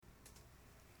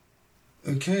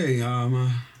Okay,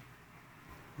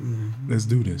 Let's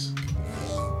do this.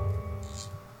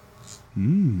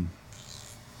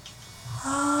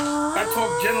 I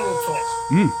talk general talk.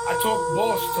 I talk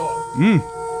boss talk.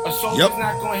 A soldier's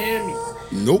not gonna hear me.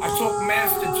 Nope. I talk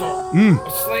master talk.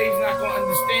 A slave's not gonna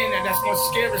understand that. That's gonna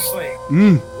scare a slave.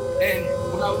 And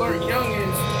what I learned young is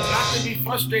not to be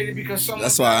frustrated because someone.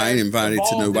 That's why I ain't invited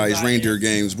to nobody's reindeer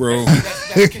games, bro. That's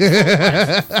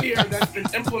fear that's been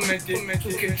implemented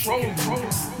to control.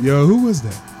 Yo, who was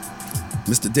that?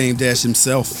 Mr. Dame Dash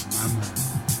himself.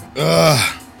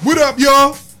 What up,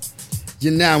 y'all?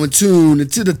 You're now in tune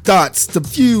into the thoughts, the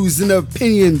views, and the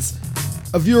opinions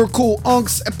of Your Cool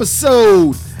Unks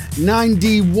episode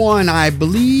 91, I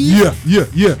believe.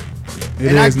 Yeah.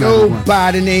 And I go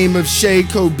by the name of Shay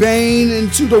Cobain,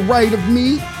 and to the right of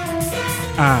me,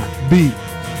 I be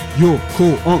Your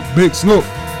Cool Unk Big Snook.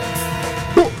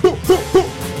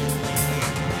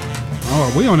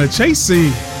 Oh, we on a chase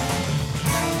scene.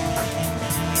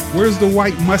 Where's the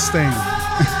white Mustang?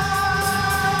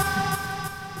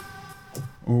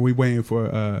 Or are we waiting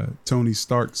for Tony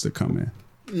Starks to come in?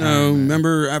 no,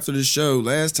 remember after the show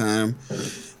last time,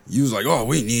 you was like, "Oh,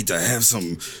 we need to have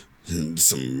some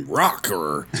rock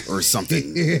or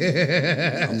something."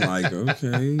 I'm like,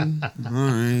 okay,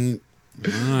 all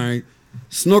right.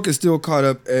 Snook is still caught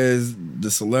up as the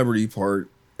celebrity part,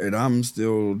 and I'm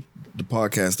still the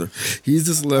podcaster. He's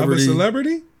the celebrity. Of a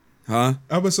celebrity? Huh?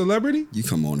 Of a celebrity? You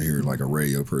come on here like a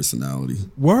radio personality.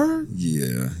 Word?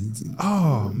 Yeah.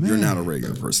 Oh, man. You're not a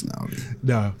radio personality.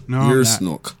 No, You're I'm not.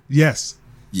 Snook. Yes.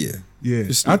 Yeah. Yeah.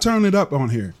 You're Snook. I turn it up on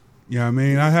here. Yeah, I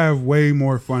mean, I have way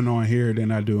more fun on here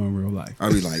than I do in real life.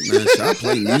 I'd be like, man, should I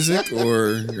play music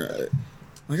or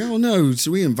like, I don't know.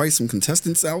 Should we invite some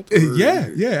contestants out? Or? Yeah,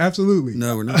 absolutely.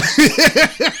 No, we're not.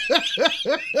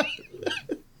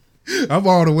 I'm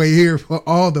all the way here for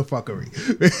all the fuckery.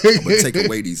 I'm gonna take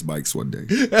away these mics one day.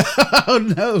 Oh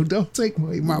no, don't take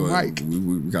away my mic.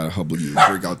 We gotta hubble you.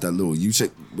 Break out that little U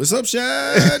shape. What's up,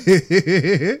 Shad?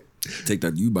 Take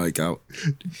that U bike out.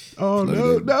 Oh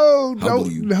Plug no,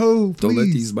 Humble you. no, please. Don't let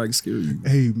these bikes scare you.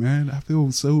 Hey man, I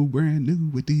feel so brand new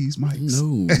with these mics.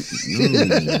 No.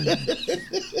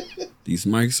 These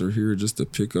mics are here just to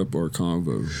pick up our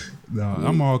convo. No,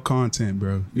 I'm all content,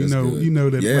 bro. That's good. You know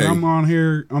that Yeah. when I'm on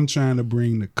here, I'm trying to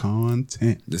bring the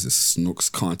content. This is Snook's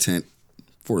content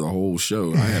for the whole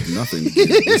show. I have nothing to give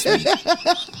this week.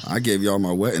 I gave y'all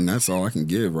my wet, and that's all I can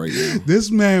give right now.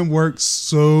 This man works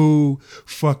so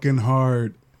fucking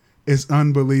hard. It's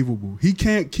unbelievable. He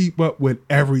can't keep up with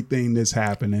everything that's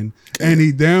happening, and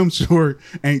he damn sure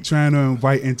ain't trying to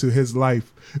invite into his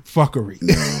life fuckery.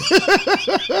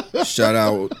 No. Shout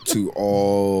out to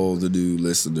all the new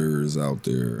listeners out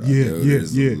there.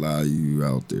 There's a lot of you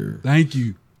out there. Thank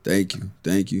you. Thank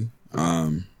you.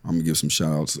 I'm gonna give some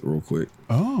shout outs real quick.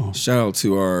 Oh, Shout out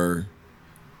to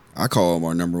I call him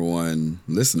our number one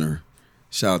listener.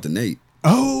 Shout out to Nate.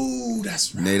 oh,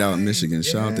 that's right. Nate out in Michigan.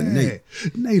 Shout out to Nate.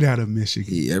 Nate out of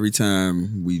Michigan. Every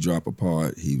time we drop a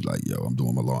pod, he like, "Yo, I'm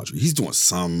doing my laundry." He's doing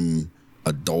some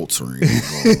adultering.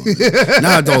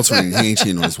 Not adultering. He ain't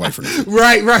cheating on his wife or nothing.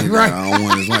 Right. I don't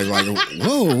want his wife like,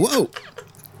 whoa.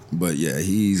 But yeah,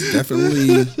 he's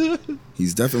definitely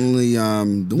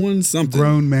doing something.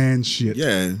 Grown man shit.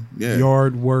 Yeah.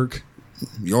 Yard work.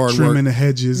 Yard Trimming work. the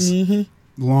hedges.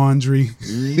 Laundry.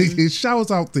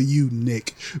 Shouts out to you,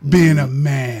 Nick, being a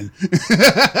man.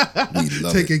 We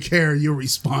love Taking it. care of your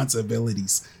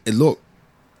responsibilities. And look,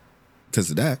 because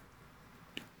of that,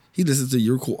 he listens to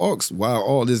Your Cool Unks while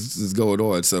all this is going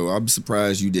on. So I'm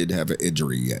surprised you didn't have an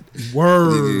injury yet.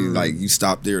 Word. Like you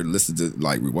stopped there and listened to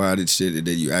like rewinded shit, and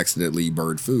then you accidentally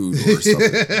burned food or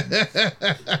something.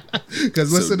 Because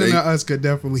So listening Nate- to us could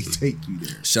definitely take you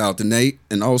there. Shout out to Nate,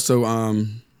 and also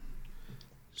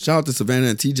shout out to Savannah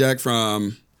and T-Jack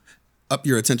from Up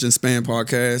Your Attention Span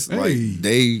podcast. Hey.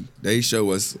 Like they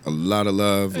show us a lot of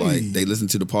love. Hey. Like they listen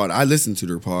to the pod. I listen to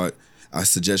their pod. I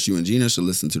suggest you and Gina should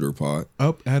listen to their pod.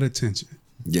 Up at attention.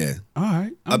 Yeah. All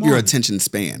right. I'm Up Your on it. Attention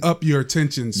Span. Up your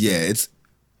attention. span. Yeah,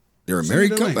 they're a Send me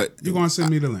married the couple. link. But You're going to send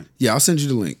me the link. yeah, I'll send you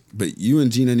the link. But you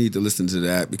and Gina need to listen to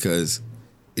that because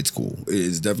it's cool.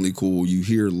 It's definitely cool. You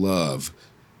hear love.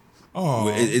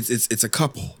 Oh. It's a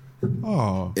couple.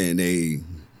 Oh. And they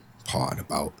pod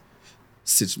about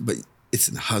but it's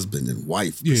a husband and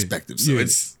wife Yeah, perspective. So yeah.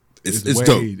 it's way-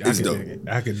 dope. I It's can dope. dig it.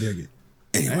 I can dig it.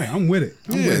 Anyway. Hey, I'm with it.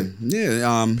 I'm with it.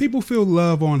 Yeah. People feel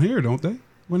love on here, don't they?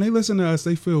 When they listen to us,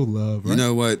 they feel love, right? You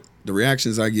know what? The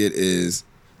reactions I get is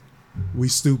We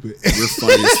stupid. we're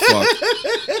funny as fuck.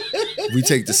 We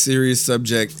take the serious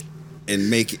subject and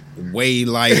make it way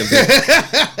light of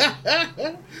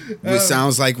it. Which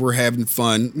sounds like we're having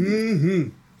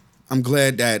fun. I'm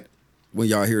glad that when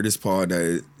y'all hear this pod,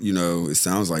 that it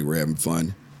sounds like we're having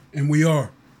fun. And we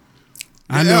are.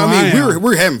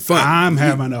 We're having fun. I'm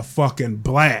having a fucking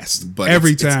blast. But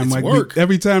every it's time,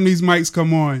 every time these mics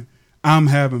come on, I'm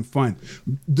having fun.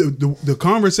 The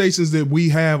conversations that we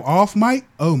have off mic,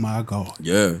 oh my God.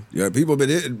 Yeah. People been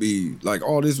it'd be like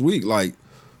all this week, like,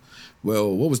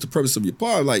 well, what was the purpose of your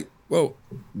pod? Like, well,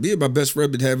 me and my best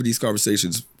friend been having these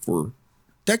conversations for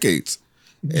decades.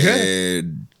 Yeah.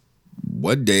 And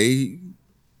one day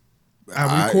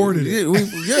I recorded it.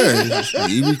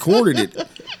 He recorded it.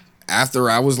 After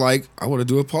I was like, I want to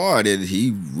do a pod, and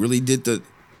he really did the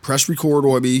press record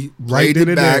on me, Right played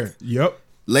it back there. Yep.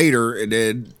 later, and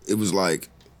then it was like,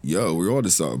 yo, we're on to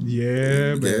something.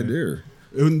 Yeah, And man. there.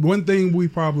 And one thing we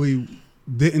probably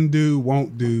didn't do,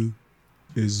 won't do,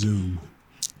 is Zoom.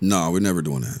 No, we're never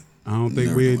doing that. I don't think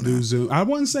Never we'd doing do that. Zoom. I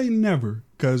wouldn't say never,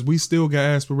 because we still got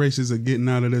aspirations of getting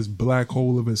out of this black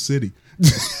hole of a city.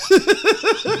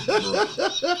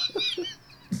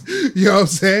 You know what I'm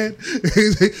saying?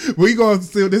 We gonna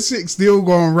still, this shit still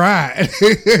gonna ride.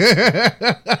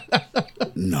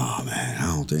 Nah, man, I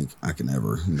don't think I can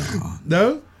ever.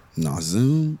 No? No,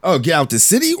 Zoom. Oh, get out the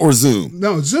city or Zoom?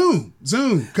 No, Zoom.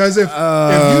 Because if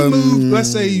you move, let's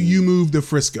say you move to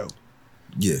Frisco.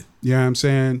 Yeah. You know what I'm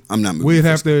saying? I'm not moving We'd to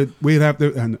have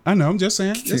to, I know, I'm just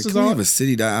saying. This is Can we all. have a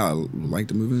city that I would like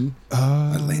to move in?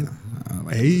 Atlanta. I like to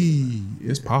move in. Hey,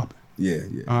 it's popping. Yeah.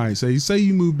 All right, so you say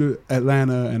you moved to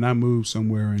Atlanta and I moved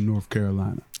somewhere in North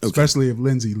Carolina. Okay. Especially if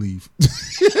Lindsay leave.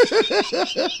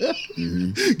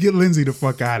 Get Lindsay the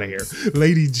fuck out of here.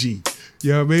 Lady G.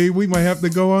 You know what I mean? We might have to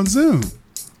go on Zoom.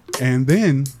 And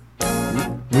then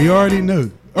we already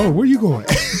know. Oh, where you going?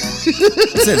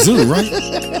 It's at Zoom, right?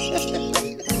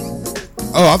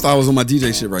 Oh, I thought I was on my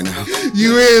DJ shit right now.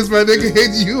 You is, my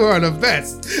nigga. You are the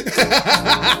best.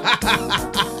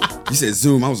 You said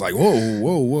Zoom. I was like,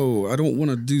 whoa. I don't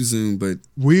want to do Zoom, but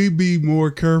We be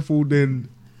more careful than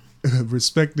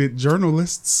respected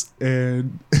journalists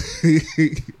and I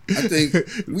think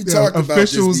we talked about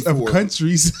officials this of before.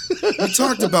 countries. We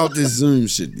talked about this Zoom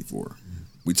shit before.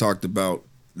 We talked about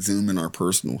Zoom in our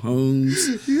personal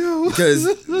homes. Yo. Because,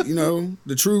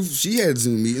 the truth, she had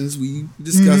Zoom meetings. We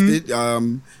discussed it.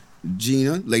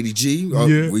 Gina, Lady G.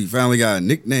 Yeah. We finally got a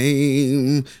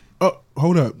nickname. Oh,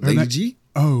 hold up. Her Lady na- G?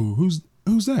 Oh, who's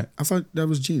that? I thought that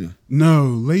was Gina. No,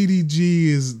 Lady G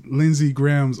is Lindsey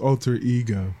Graham's alter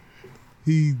ego.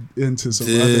 He into some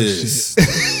other shit.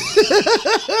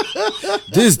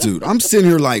 This dude. I'm sitting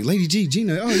here like, Lady G,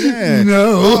 Gina, oh yeah.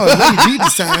 No. Oh, Lady G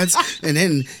decides. And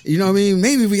then, you know what I mean?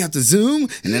 Maybe we have to Zoom.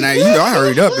 And then I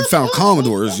hurried up and found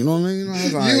Commodores. You know what I mean? I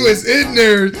was like, You was in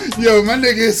there. Yo, my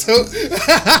nigga is so...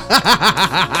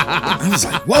 I was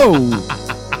like, whoa.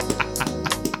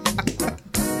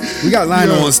 We got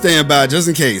Lionel on standby just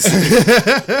in case.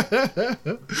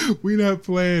 We not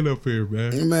playing up here,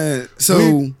 man. Man,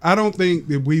 so I don't think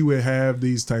that we would have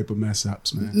these type of mess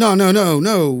ups, man. no.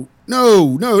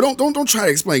 Don't try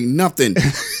to explain nothing.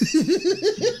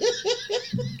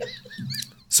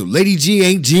 So Lady G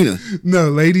ain't Gina. No,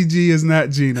 Lady G is not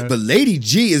Gina. But Lady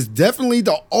G is definitely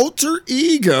the alter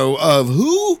ego of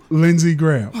who? Lindsey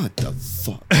Graham. What the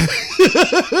fuck?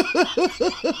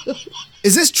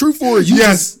 Is this true for you?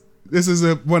 Yes. This is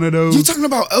one of those. You talking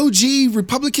about OG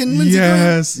Republican Lindsey Graham?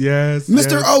 Yes.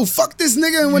 Mr. Yes. Oh, fuck this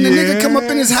nigga. And when the nigga come up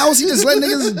in his house, he just let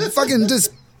niggas fucking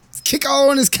just kick all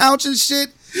on his couch and shit.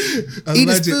 Eat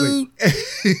his food.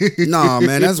 Nah,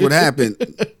 man, that's what happened.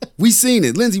 We seen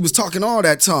it. Lindsey was talking all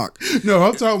that talk. No,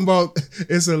 I'm talking about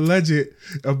it's alleged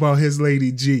about his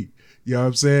Lady G. You know what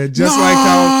I'm saying?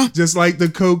 Just like the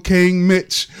cocaine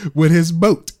Mitch with his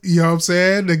boat. You know what I'm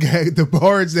saying? The guy, the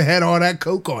barge that had all that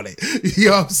coke on it. You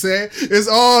know what I'm saying? It's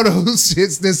all those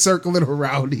shits that's circling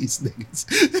around these niggas.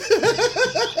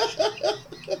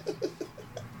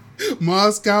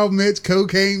 Moscow Mitch,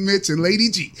 cocaine Mitch, and Lady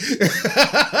G.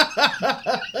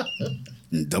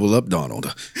 Double up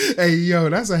Donald. Hey, yo,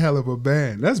 that's a hell of a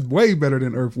band. That's way better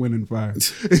than Earth, Wind, and Fire.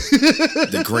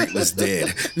 The Greatless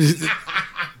Dead.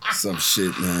 Some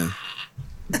shit, man.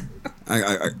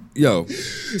 Yo.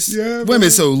 Yeah, Wait a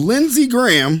minute. So Lindsey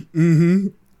Graham.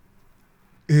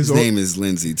 His His name is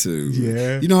Lindsey too.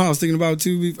 Yeah. You know how I was thinking about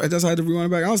too? I just had to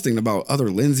rewind back. I was thinking about other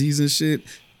Lindsays and shit,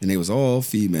 and they was all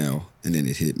female. And then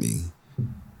it hit me.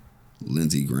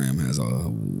 Lindsey Graham has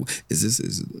is this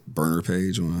his burner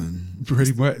page on?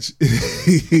 Pretty much.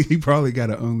 He probably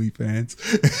got an OnlyFans.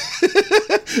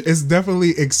 It's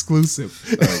definitely exclusive.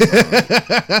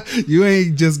 You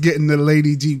ain't just getting the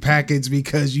Lady G package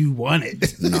because you want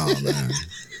it. No, man.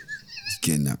 It's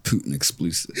getting that Putin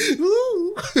exclusive. Ooh.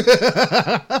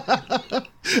 ooh.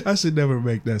 I should never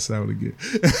make that sound again.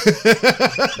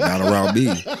 Not around me.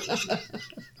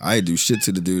 I ain't do shit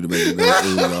to the dude to make him go,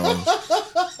 ooh, y'all.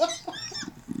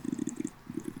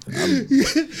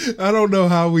 I don't know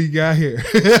how we got here.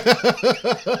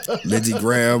 Lindsey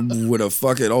Graham with a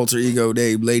fucking alter ego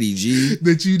named Lady G.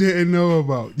 That you didn't know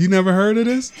about. You never heard of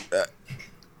this?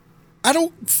 I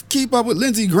don't keep up with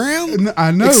Lindsey Graham.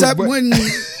 I know. Except when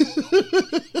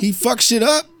he fucks shit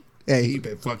up. Hey, he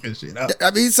been fucking shit up.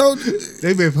 I mean, so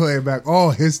They've been playing back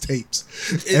all his tapes.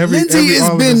 Lindsey has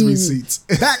all of his been receipts.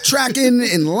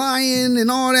 backtracking and lying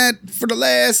and all that for the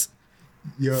last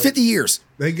Yo, 50 years.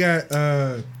 They got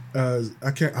I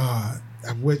can't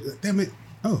damn it.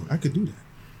 Oh, I could do that.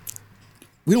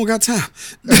 We don't got time.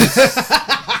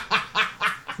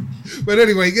 But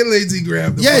anyway, get Lindsey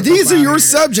Graham. Yeah, these are your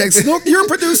subjects. Look, you're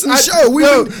producing the show.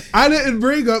 I didn't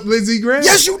bring up Lindsey Graham.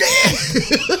 Yes, you did.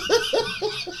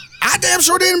 I damn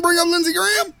sure didn't bring up Lindsey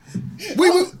Graham.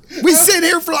 We sit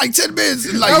here for like 10 minutes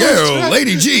and like, yeah,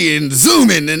 Lady G and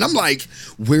zooming, and I'm like,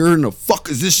 where in the fuck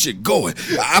is this shit going?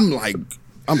 I'm like,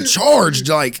 I'm charged.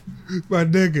 Like, my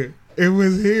nigga, it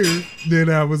was here that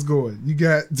I was going. You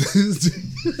got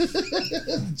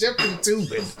Jeffrey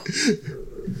Tubin,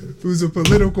 who's a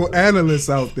political analyst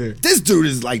out there. This dude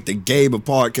is like the game of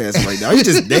podcasting right now. He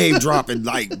just name dropping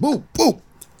like, boop, boop.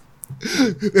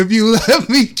 If you let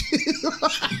me,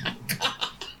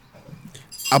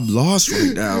 I'm lost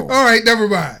right now. All right, never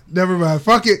mind.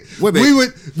 Fuck it. Wait, we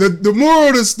would. The moral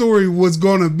of the story was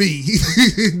gonna be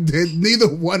that neither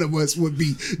one of us would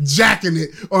be jacking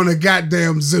it on a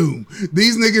goddamn Zoom.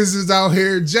 These niggas is out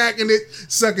here jacking it,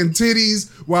 sucking titties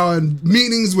while in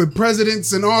meetings with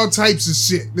presidents and all types of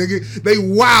shit. Nigga, they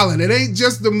wildin'. It ain't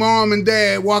just the mom and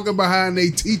dad walking behind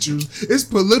their teachers. It's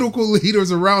political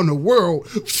leaders around the world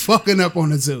fucking up on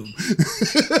the Zoom.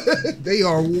 They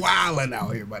are wildin'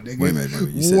 out here, my nigga. Wait a minute.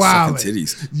 You said sucking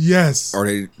titties. Yes. Are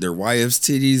they their wives'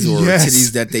 titties or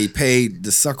titties that they paid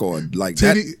to suck on? Like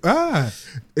that?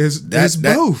 It's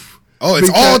both. Oh,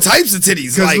 it's all types of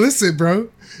titties. Because like, listen, bro,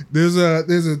 there's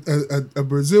a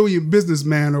Brazilian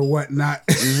businessman or whatnot.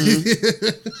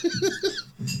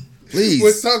 Please.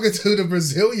 Was talking to the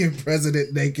Brazilian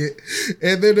president naked,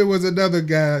 and then there was another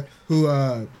guy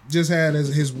who just had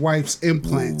his wife's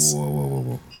implants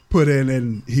put in,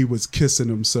 and he was kissing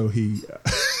them, so he.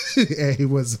 And he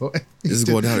was. This is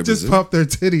going down in just Brazil? Popped their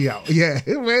titty out. Yeah,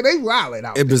 man, they wilding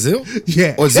out in Brazil.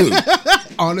 Yeah, on Zoom.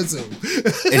 On a Zoom.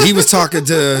 And he was talking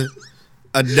to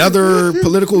another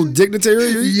political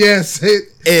dignitary. Yes,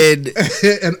 and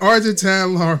an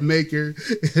Argentine lawmaker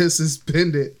is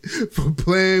suspended for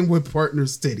playing with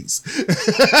partners' titties.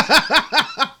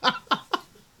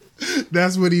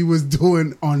 That's what he was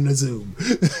doing on the Zoom.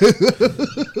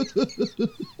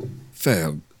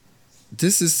 Fam.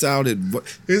 This is sounded.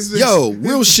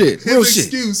 Real shit.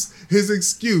 His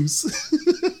excuse.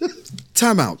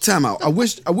 Time out. I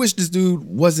wish this dude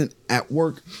wasn't at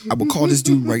work. I would call this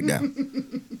dude right now.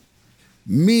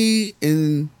 Me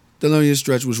and Thelonious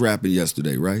Stretch was rapping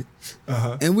yesterday, right?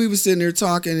 Uh-huh. And we was sitting there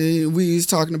talking, and we was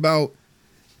talking about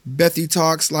Bethy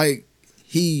Talks like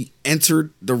he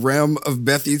entered the realm of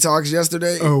Bethy Talks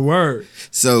yesterday. Oh, word.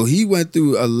 So he went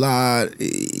through a lot.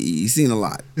 He's seen a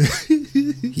lot.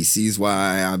 He sees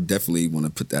why I definitely want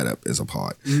to put that up as a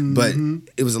pod. Mm-hmm. But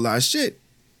it was a lot of shit.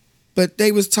 But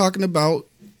they was talking about,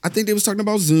 I think they was talking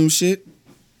about Zoom shit.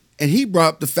 And he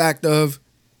brought up the fact of,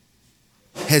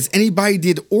 has anybody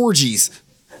did orgies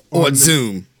on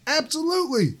Zoom?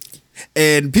 Absolutely.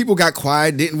 And people got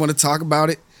quiet, didn't want to talk about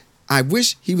it. I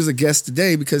wish he was a guest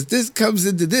today, because this comes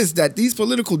into this, that these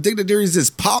political dignitaries is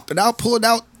popping out, pulling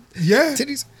out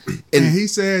titties. And he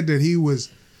said that he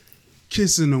was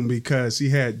kissing them because he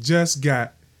had just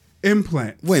got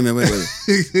implants. Wait a minute.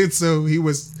 And so he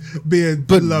was being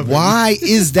But beloved. Why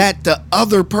is that the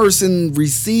other person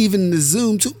receiving the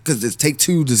Zoom too? Because it takes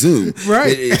two to Zoom.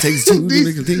 Right. It takes two to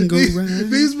make the thing go right.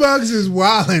 These bugs is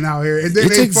wilding out here. And then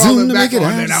they falling back on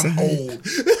it. I'm old.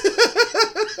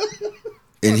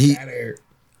 And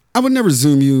I would never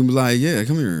Zoom you and be like, yeah,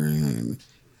 come here.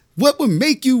 What would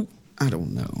make you? I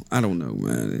don't know,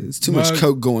 man. It's too much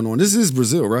coke going on. This is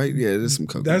Brazil, right? Yeah, there's some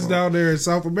coke. That's down there in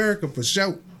South America for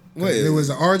sure. There was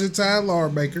an Argentine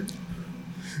lawmaker.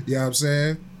 You know what I'm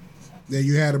saying? Then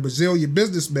you had a Brazilian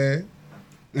businessman,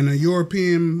 and a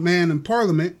European man in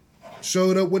parliament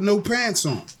showed up with no pants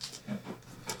on.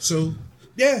 So,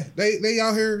 yeah, they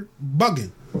out here bugging.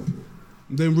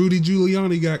 Then Rudy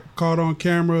Giuliani got caught on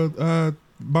camera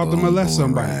about to molest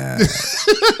somebody.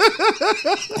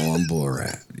 On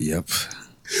Borat. Yep.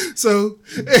 So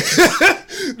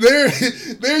there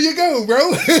you go, bro.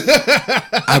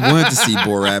 I wanted to see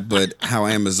Borat, but how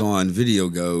Amazon Video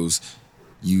goes,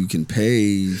 you can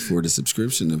pay for the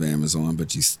subscription of Amazon,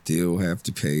 but you still have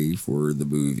to pay for the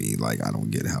movie. Like, I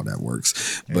don't get how that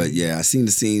works. But yeah, I seen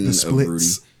the scene of Rudy.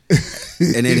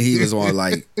 And then he was on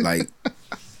like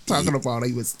talking about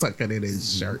he was tucking in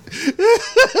his shirt.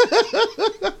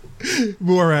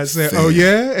 Borat said, "Oh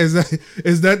yeah, is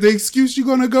that the excuse you're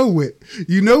gonna go with?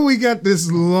 You know we got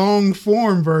this long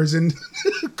form version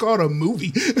called a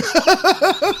movie."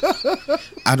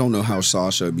 I don't know how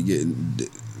Sasha be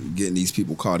getting these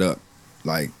people caught up.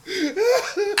 Like,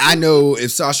 I know if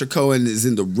Sacha Cohen is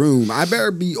in the room, I better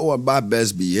be on my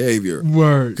best behavior.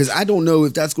 Word, because I don't know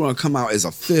if that's going to come out as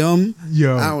a film.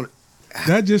 Yo, I don't.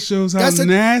 That just shows how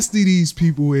nasty these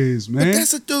people is, man. But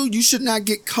that's a dude you should not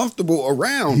get comfortable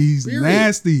around. He's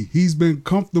nasty. He's been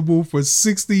comfortable for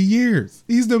 60 years.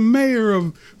 He's the mayor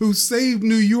who saved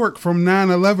New York from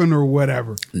 9/11 or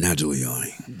whatever. Not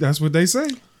Giuliani. That's what they say.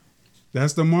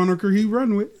 That's the moniker he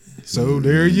run with. So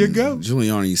there you go.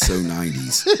 Giuliani's so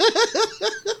 90s.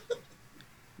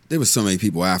 There was so many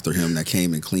people after him that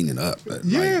came and cleaned it up.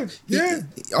 Yeah.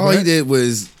 All he did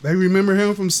was... They remember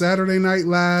him from Saturday Night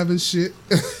Live and shit.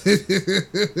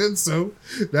 So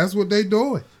that's what they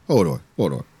doing. Hold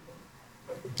on.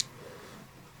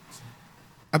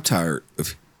 I'm tired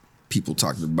of people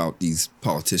talking about these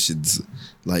politicians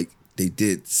like they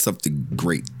did something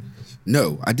great.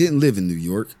 No, I didn't live in New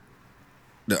York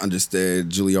to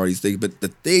understand Giuliani's thing, but the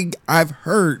thing I've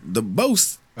heard the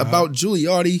most about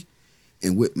Giuliani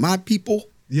and with my people.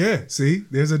 Yeah, see,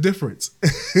 there's a difference.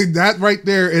 That right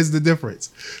there is the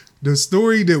difference. The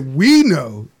story that we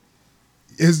know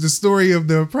is the story of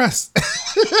the oppressed.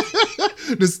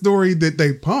 The story that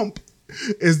they pump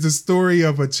is the story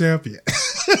of a champion.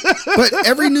 But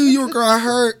every New Yorker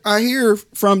I hear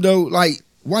from, though, like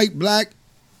white, black,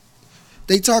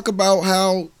 they talk about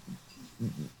how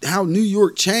New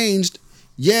York changed.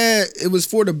 Yeah, it was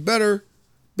for the better,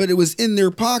 but it was in their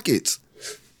pockets.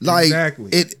 Like,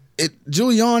 exactly.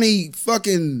 Giuliani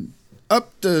fucking up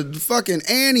the fucking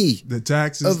ante. The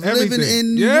taxes, of everything. living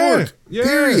in New York. Yeah.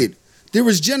 Period. There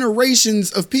was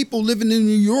generations of people living in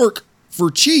New York for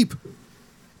cheap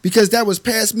because that was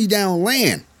passed me down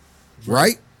land,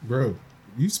 right? Bro,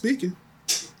 you speaking.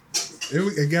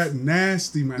 It got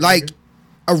nasty, man. Like,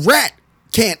 a rat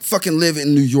can't fucking live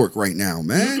in New York right now,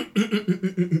 man.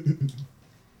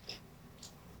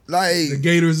 Like, the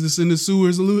gators that's in the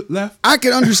sewers left. I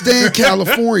can understand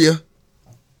California.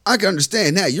 I can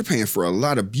understand that. You're paying for a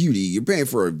lot of beauty. You're paying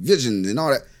for a vision and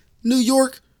all that. New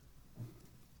York,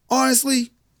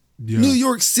 honestly, New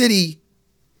York City,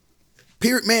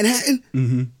 period,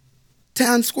 Manhattan,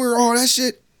 Times Square, all that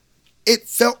shit, it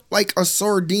felt like a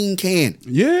sardine can.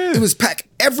 Yeah. It was packed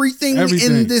everything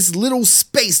in this little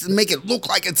space to make it look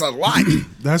like it's a lot.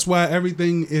 That's why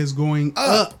everything is going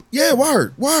up. Yeah,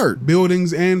 word.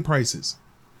 Buildings and prices.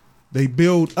 They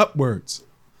build upwards.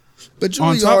 But Giuliani,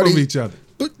 on top of each other.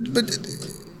 But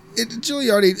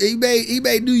Giuliani, he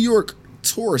made New York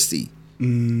touristy.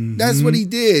 Mm-hmm. That's what he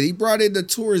did. He brought in the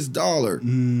tourist dollar,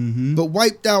 but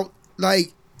wiped out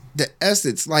like the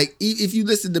essence. Like, if you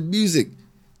listen to music,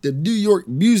 the New York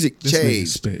music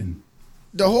changed.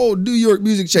 The whole New York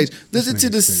music changed. Listen to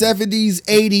the 70s,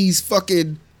 80s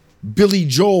fucking Billy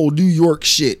Joel New York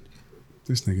shit.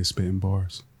 This nigga spitting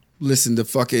bars. Listen to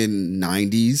fucking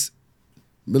 90s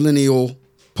millennial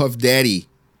Puff Daddy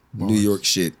bars. New York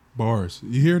shit. Bars.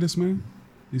 You hear this, man?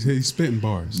 He's spitting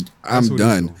bars. I'm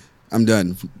done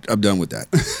with that.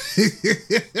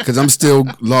 Because I'm still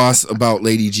lost about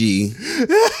Lady G.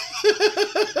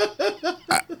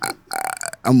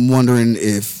 I'm wondering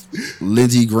if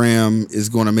Lindsey Graham is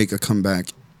going to make a comeback.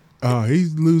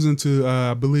 He's losing to,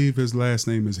 I believe his last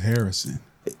name is Harrison.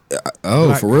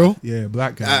 For real? Yeah,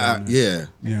 black guy. Yeah.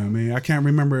 You know what I mean? I can't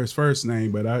remember his first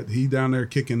name, but he down there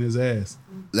kicking his ass.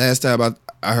 Last time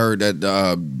I heard that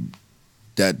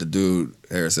that the dude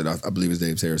Harrison, I believe his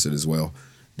name's Harrison as well,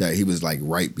 that he was like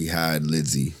right behind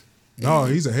Lindsey. Oh,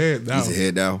 he's ahead now. He's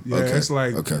ahead now? Yeah, okay. It's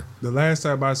like the last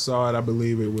time I saw it, I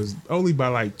believe it was only by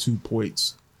like 2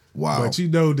 points. Wow. But you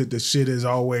know that the shit is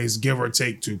always give or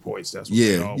take 2 points. That's what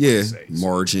they always say.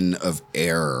 Margin of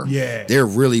error. Yeah. They're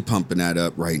really pumping that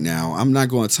up right now. I'm not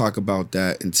going to talk about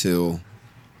that until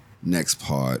next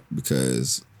pod,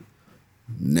 because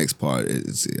next part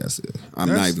is I'm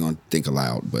not even going to think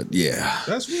aloud, but yeah.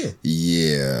 That's real.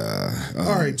 Yeah.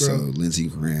 All right, bro. So Lindsey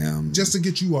Graham. Just to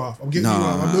get you off. I'm getting you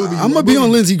off. I'm going to be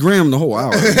on Lindsey Graham the whole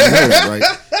hour. You know, right?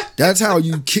 That's how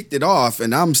you kicked it off,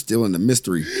 and I'm still in the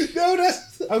mystery. No,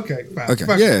 that's okay. Fine. Okay.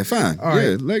 Fine. Yeah, fine. All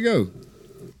right. Let go.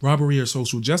 Robbery or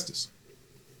social justice?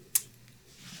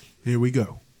 Here we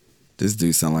go. This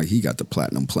dude sound like he got the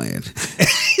platinum plan.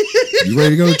 You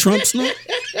ready to go to Trump's now?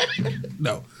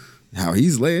 No. How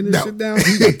he's laying this shit down?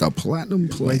 He got the platinum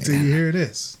plan. Wait till you hear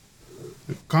this.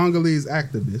 A Congolese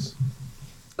activist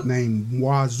named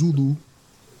Mwazulu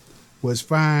was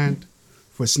fined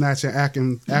for snatching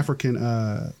African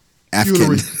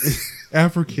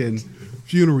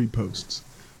funerary posts.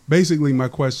 Basically, my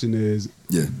question is,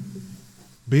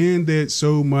 being that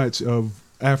so much of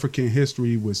African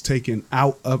history was taken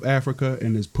out of Africa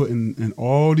and is put in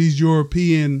all these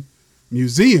European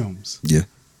museums,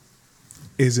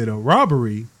 is it a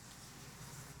robbery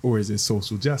or is it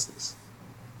social justice?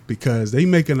 Because they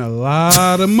making a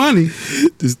lot of money.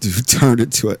 This dude turned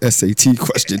it to a SAT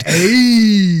question.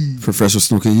 Hey, Professor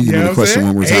Snooker, you give me the question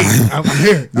one more time. I'm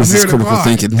here. This is critical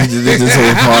thinking. This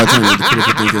whole pod turned into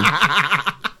critical thinking.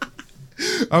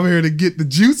 I'm here to get the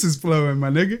juices flowing, my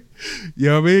nigga. You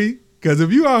know what I mean? Because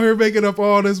if you out here making up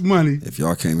all this money. If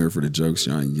y'all came here for the jokes,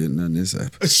 y'all ain't getting none this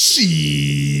episode.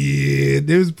 Shit.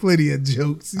 There's plenty of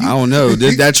jokes. I don't know.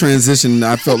 That transition,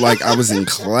 I felt like I was in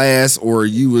class or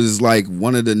you was like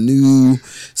one of the new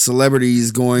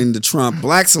celebrities going to Trump.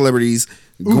 Black celebrities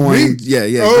going,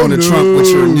 going to Trump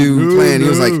with your new plan. He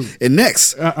was like, and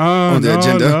next on the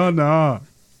agenda. No.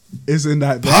 It's in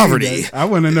that poverty. I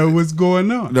want to know what's going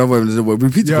on. No,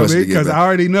 repeat the question again. Because I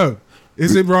already know.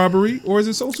 Is it robbery or is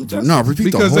it social justice? No,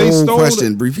 repeat the whole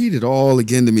question. Repeat it all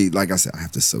again to me. Like I said, I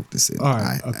have to soak this in. All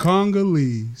right. A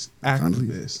Congolese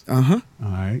activist. All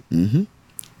right. Mm-hmm.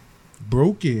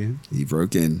 Broke in. He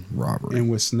broke in, robbery.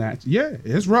 And was snatched. Yeah,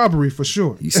 it's robbery for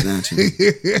sure. He's snatching.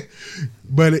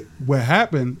 But what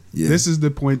happened, this is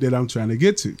the point that I'm trying to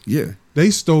get to. Yeah.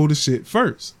 They stole the shit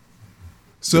first.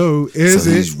 So is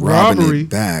it robbery? It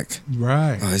back.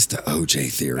 Right. Oh, it's the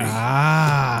OJ theory.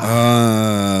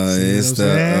 It's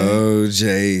the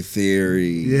OJ theory.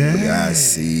 Yeah. I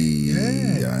see.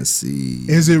 Yeah. I see.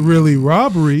 Is it really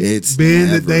robbery? It's being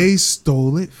never, that they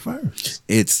stole it first.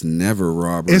 It's never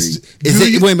robbery. Wait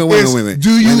a minute.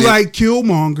 Do you like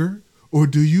Killmonger? Or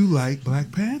do you like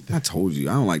Black Panther? I told you,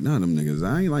 I don't like none of them niggas.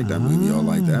 I ain't like that movie all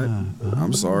like that.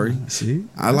 I'm sorry. See?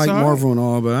 I like Marvel and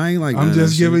all, but I ain't like I'm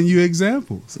just giving you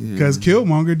examples. Because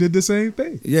Killmonger did the same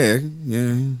thing. Yeah. You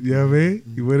know what I mean?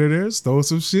 He went in there, stole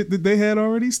some shit that they had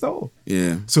already stole.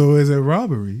 Yeah. So is it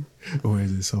robbery or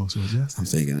is it social justice? I'm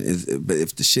thinking, but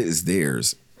if the shit is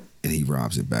theirs and he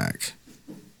robs it back,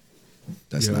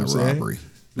 that's not robbery.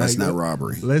 That's not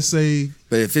robbery. Let's say...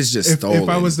 But if it's just stolen... If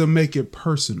I was to make it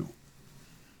personal...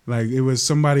 Like it was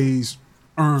somebody's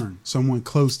urn, someone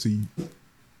close to you.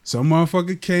 Some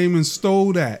motherfucker came and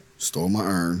stole that. Stole my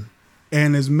urn.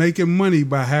 And is making money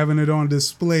by having it on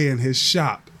display in his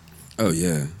shop. Oh,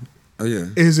 yeah.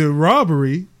 Is it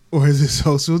robbery or is it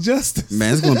social justice?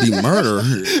 Man, it's going to be murder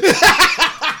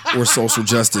or social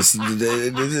justice.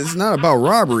 It's not about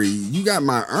robbery. You got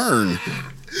my urn.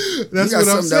 That's what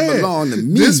I'm saying. That belonged to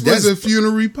me. This was a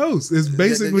funerary post. It's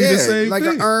basically the same like thing.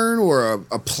 Like an urn or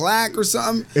a plaque or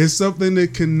something. It's something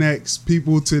that connects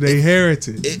people to their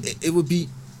heritage. It would be,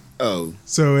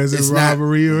 So is it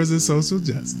robbery or is it social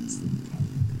justice?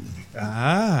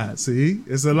 See?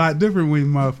 It's a lot different when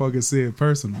motherfuckers say it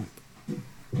personally.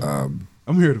 I'm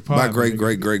here to my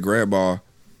great-great-great-grandma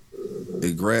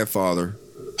and grandfather,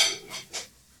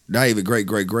 not even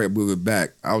great-great-great, move it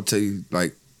back. I'll tell you,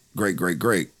 like, great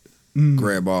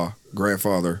grandma,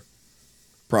 grandfather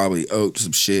probably owed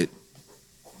some shit.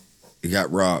 He got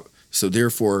robbed. So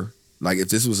therefore, like if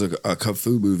this was a kung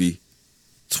fu movie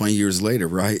 20 years later,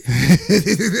 right?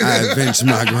 I avenged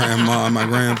my grandma and my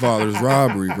grandfather's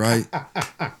robbery, right?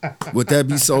 Would that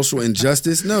be social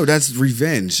injustice? No, that's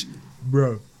revenge.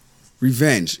 Bro.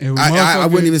 Revenge. I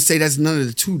wouldn't even say that's none of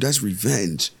the two. That's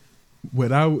revenge.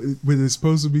 What it's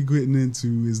supposed to be getting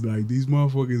into is like these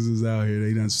motherfuckers is out here.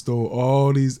 They done stole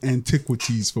all these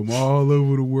antiquities from all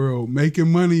over the world,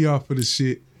 making money off of the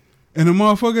shit. And the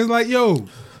motherfuckers like, yo,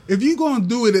 if you gonna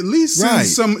do it, at least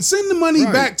send the money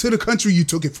back to the country you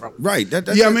took it from. Right.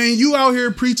 I mean, you out here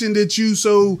preaching that you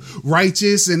so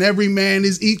righteous and every man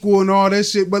is equal and all that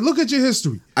shit. But look at your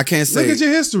history. I can't say. Look at your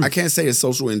history. I can't say it's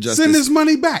social injustice. Send this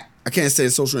money back. I can't say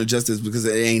it's social injustice because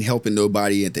it ain't helping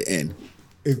nobody at the end.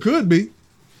 It could be.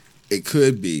 It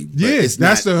could be. But it's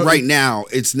not, right now,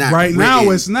 it's not. Right now,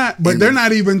 it's not. But they're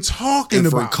not even talking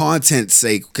about it. For content's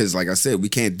sake, because like I said, we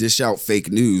can't dish out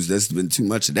fake news. There's been too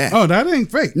much of that. Oh, that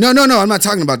ain't fake. No. I'm not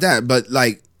talking about that. But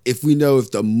like, if we know if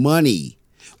the money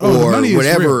or the money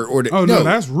whatever, or no,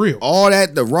 that's real. All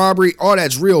that, the robbery, all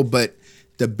that's real. But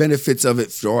the benefits of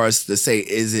it for us to say,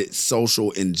 is it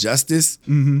social injustice?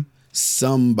 Mm-hmm.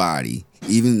 Somebody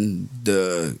even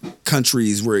the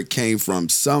countries where it came from,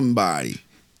 somebody,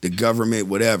 the government,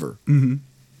 whatever,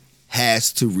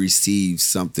 has to receive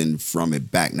something from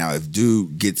it back. Now, if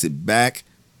dude gets it back,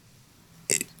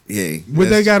 what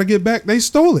they got to get back? They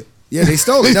stole it. Yeah, they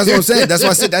stole it. That's what I'm saying. That's why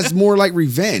I said that's more like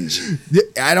revenge. Yeah.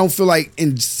 I don't feel like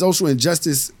in social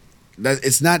injustice that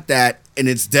it's not that, and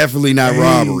it's definitely not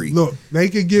robbery. Look, they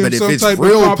could give But if some it's type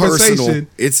real of compensation. personal,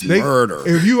 it's murder.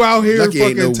 If you out here Lucky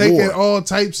ain't fucking no taking war. all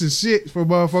types of shit for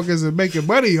motherfuckers and making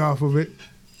money off of it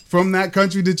from that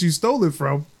country that you stole it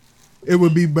from, it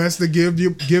would be best to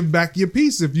give back your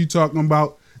piece if you talking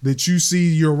about that you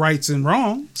see your rights and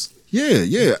wrongs.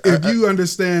 Yeah. If you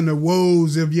understand the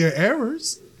woes of your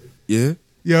errors. Yeah.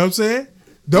 You know what I'm saying?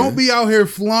 Don't be out here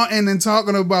flaunting and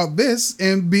talking about this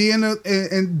and being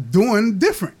and doing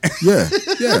different. Yeah.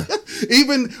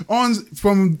 Even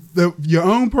from your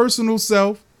own personal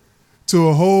self to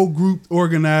a whole group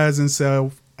organizing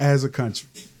self as a country.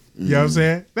 You know what I'm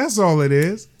saying? That's all it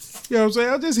is. You know what I'm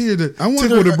saying? I'm just here to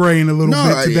tickle the brain a little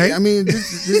bit today. I mean,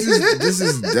 this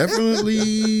is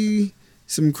definitely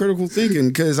some critical thinking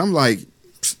because I'm like,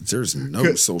 there's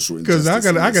no social injustice. Because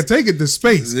I got to take it to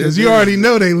space because you already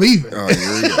know they leaving. Oh,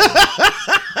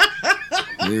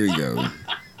 here we go.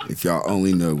 If y'all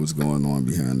only know what's going on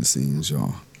behind the scenes,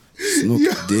 y'all. Snook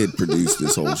did produce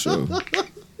this whole show.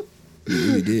 He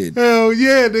really did. Hell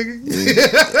yeah, nigga.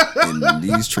 And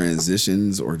these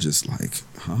transitions are just like,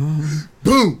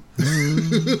 boom.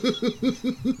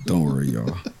 Don't worry,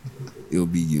 y'all. It'll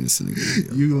be unison again.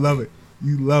 Yo. You love it.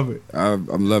 You love it.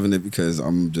 I'm loving it because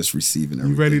I'm just receiving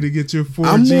everything. You ready to get your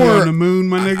 4G on the moon,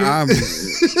 my nigga?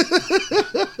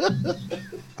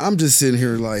 I'm just sitting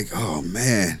here like, oh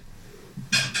man.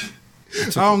 I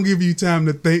don't give you time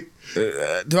to think.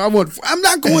 I'm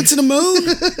not going to the moon.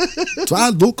 Do I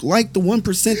look like the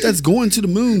 1% that's going to the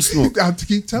moon, Snook? I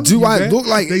keep telling you, Do I man. look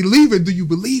like they leaving? Do you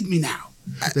believe me now?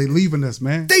 They leaving us,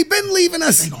 man. They've been leaving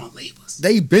us. They gonna leave us.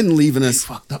 They've been leaving us.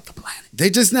 They fucked up the planet. They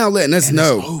just now letting us And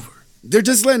know. it's over. They're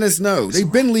just letting us know.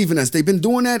 They've been leaving us. They've been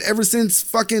doing that ever since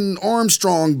fucking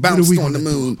Armstrong bounced on the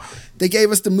moon. They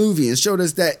gave us the movie and showed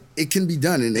us that it can be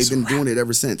done, and they've been doing it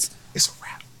ever since. It's a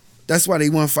wrap. That's why they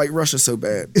want to fight Russia so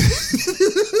bad.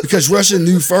 Because Russia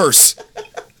knew first.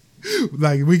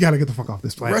 Like, we got to get the fuck off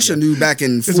this planet. Russia knew back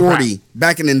in It's 40,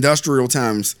 back in industrial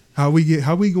times. How we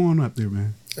going up there,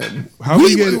 man?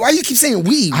 Why you keep saying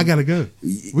we? I gotta go.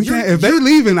 We can't. If they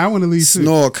leaving, I want to leave too.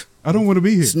 Snork. I don't want to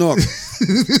be here. Snork.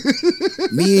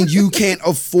 Me and you can't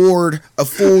afford a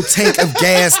full tank of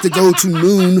gas to go to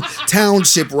Moon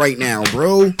Township right now,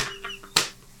 bro.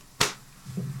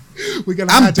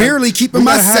 I'm barely keeping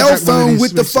my cell phone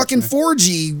with the fucking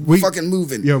 4G fucking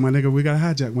moving. Yo, my nigga, we gotta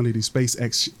hijack one of these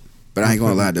SpaceX shit. But I ain't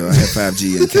gonna lie though, I had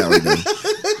 5G in Cali though.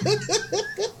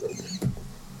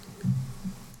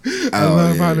 I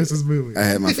love how this is moving. I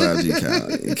had my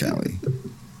 5G in Cali.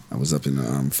 I was up in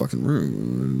the fucking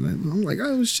room. I'm like,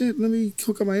 oh shit, let me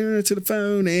hook up my internet to the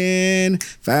phone, and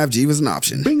 5G was an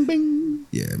option. Bing, bing.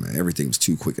 Yeah, man, everything was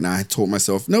too quick. And I told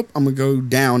myself, nope, I'm going to go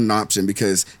down an option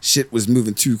because shit was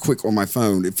moving too quick on my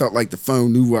phone. It felt like the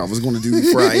phone knew what I was going to do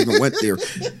before I even went there.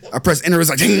 I pressed enter, it was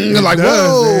like, ding, like,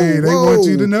 whoa, Hey, they want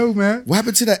you to know, man. What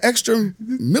happened to that extra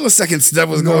milliseconds that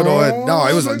was going on? No,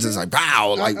 it was just like,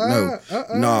 pow, like, no.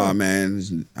 Nah,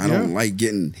 man, I don't like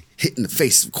getting hit in the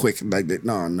face quick like that.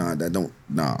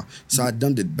 Nah. So I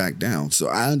dumbed it back down. So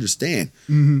I understand.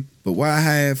 Mm-hmm. But why I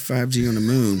have 5G on the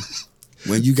moon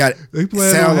when you got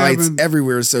satellites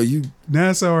everywhere? So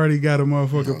NASA already got a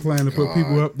motherfucking plan to put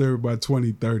people up there by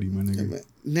 2030, my nigga.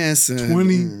 NASA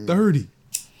 2030.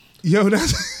 Yo,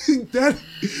 that's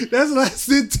less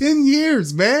than 10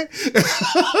 years, man.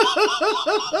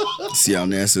 See how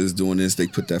NASA is doing this? They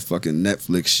put that fucking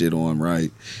Netflix shit on,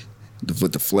 right?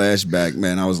 With the flashback,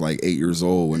 man, I was like 8 years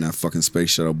old when that fucking space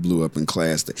shuttle blew up in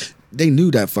class. They knew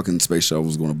that fucking space shuttle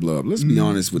was going to blow up. Let's be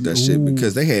honest with that shit,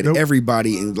 because they had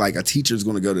everybody in, like, a teacher's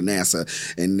going to go to NASA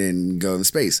and then go in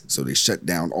space. So they shut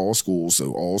down all schools.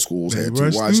 So all schools had to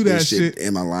watch this shit.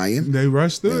 Am I lying? They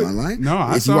rushed through it. Am I lying? No,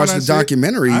 I if you watch the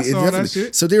documentary, I saw that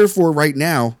shit. So therefore, right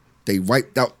now, they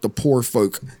wiped out the poor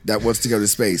folk that wants to go to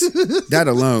space. That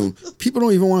alone, people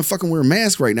don't even want to fucking wear a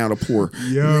mask right now. The poor,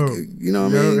 yo, you know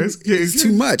what I mean? It's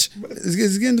too much.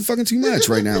 It's getting fucking too much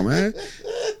right now, man.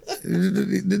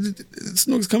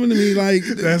 Snook's coming to me like,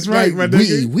 that's right, like, my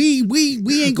nigga.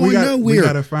 We ain't going nowhere. We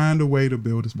gotta find a way to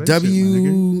build a spaceship.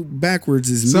 W backwards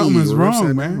is something me. is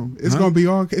wrong, man. It's gonna be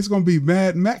It's gonna be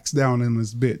Mad Max down in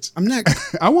this bitch. I'm not.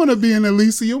 I want to be in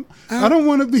Elysium. I don't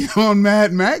want to be on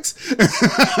Mad Max.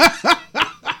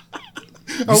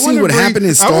 You see what happened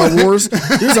in Star Wars?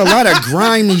 There's a lot of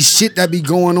grimy shit that be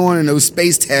going on in those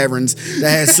space taverns that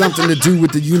has something to do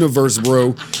with the universe,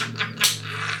 bro.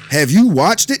 Have you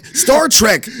watched it? Star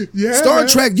Trek. Yeah, Star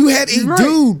Trek. You had a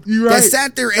dude You're that right.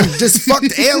 sat there and just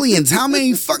fucked aliens. How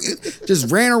many fucking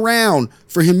just ran around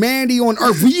for humanity on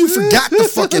Earth? You forgot the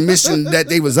fucking mission that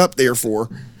they was up there for.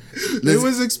 They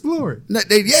was exploring.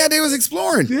 They was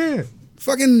exploring. Yeah.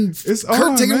 Fucking It's Kurt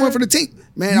on, taking man. one for the team.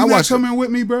 Man, You I not watched it. coming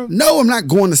with me, bro? No, I'm not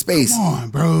going to space. Come on,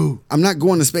 bro. I'm not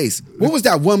going to space. What was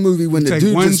that one movie when the Take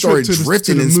dude one just started trip to the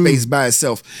drifting moon. in space by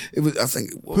itself? It was, I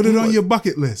think. Put it on your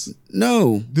bucket list.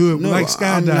 No. Do it no, like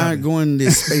I'm skydiving. not going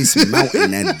to Space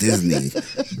Mountain at Disney.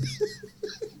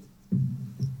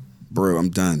 Bro, I'm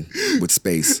done with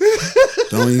space. The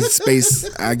only space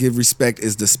I give respect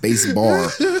is the space bar.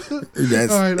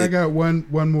 That's All right, I it. got one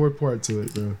more part to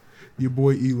it, bro. Your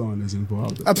boy Elon is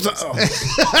involved.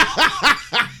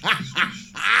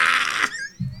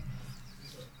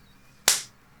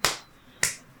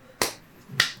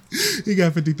 He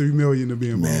got 53 million to be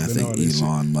involved Man, I in all think this shit.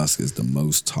 Elon Musk is the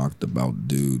most talked about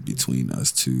dude between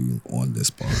us two on this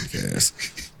podcast.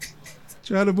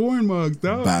 Try the born mugs,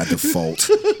 dog. By default.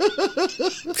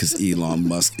 Because Elon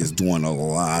Musk is doing a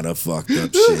lot of fucked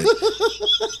up shit.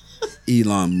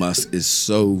 Elon Musk is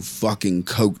so fucking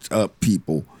coked up,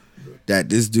 people, that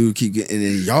this dude keep getting,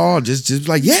 and y'all just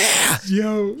like, yeah,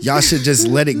 Yo, y'all should just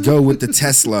let it go with the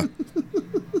Tesla.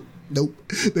 nope.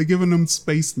 They're giving them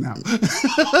space now.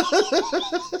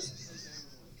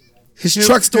 His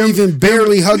trucks don't even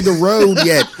barely hug the road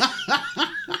yet.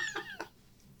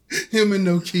 Him and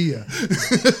Nokia.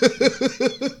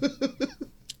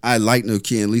 I like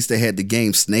Nokia. At least they had the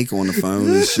game Snake on the phone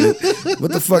and shit.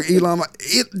 What the fuck, Elon?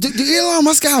 Do Elon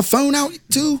Musk got a phone out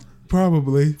too?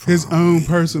 Probably his own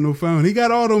personal phone. He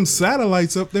got all them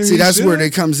satellites up there. See, He that's should. where they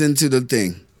comes into the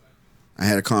thing. I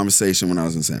had a conversation when I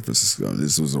was in San Francisco.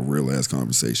 This was a real ass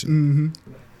conversation.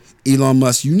 Elon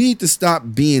Musk, you need to stop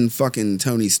being fucking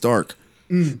Tony Stark,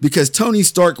 because Tony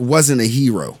Stark wasn't a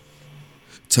hero.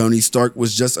 Tony Stark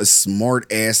was just a smart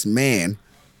ass man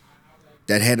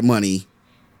that had money,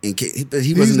 but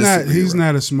he wasn't. He's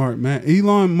not a smart man.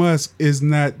 Elon Musk is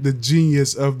not the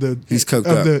genius of the. He's coked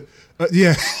of up. The,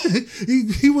 yeah,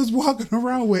 he was walking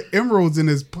around with emeralds in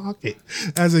his pocket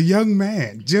as a young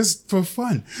man just for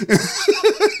fun.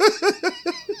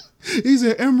 He's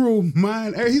an emerald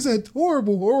mine. He's a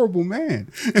horrible, horrible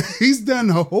man. He's done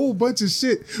a whole bunch of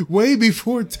shit way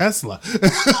before Tesla.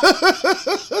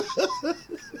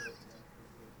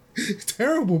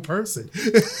 Terrible person.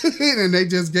 And they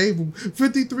just gave him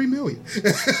 53 million.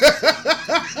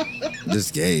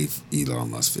 Just gave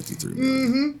Elon Musk $53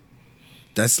 million.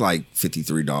 That's like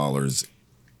 $53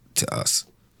 to us.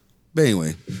 But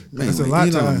anyway, That's a lot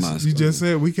to Elon us. Musk, You just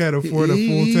said we can't afford a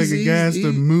full tank of gas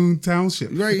to Moon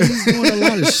Township. right? He's doing a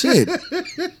lot of shit.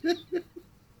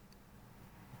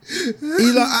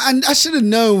 Elon, I should have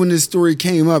known when this story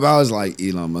came up. I was like,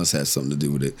 Elon Musk has something to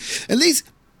do with it. At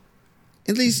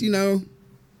least, you know,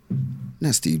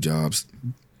 not Steve Jobs,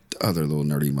 the other little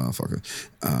nerdy motherfucker.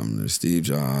 There's Steve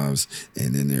Jobs,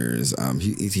 and then there's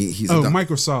he's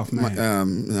Microsoft,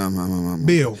 man.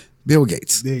 Bill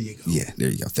Gates. There you go. Yeah, there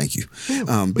you go. Thank you.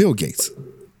 Bill Gates.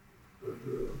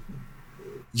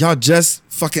 Y'all just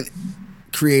fucking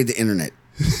created the internet.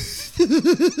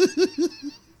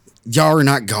 Y'all are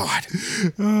not God.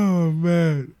 Oh,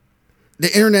 man. The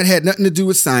internet had nothing to do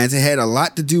with science. It had a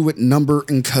lot to do with number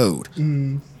and code.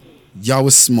 Y'all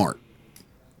was smart.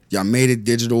 Y'all made it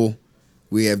digital.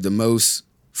 We have the most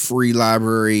free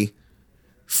library,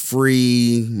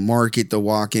 free market to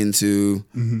walk into,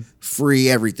 free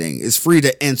everything. It's free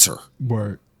to enter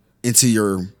Word. into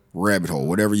your rabbit hole,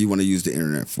 whatever you want to use the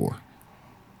internet for.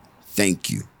 Thank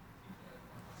you.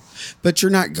 But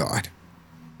you're not God.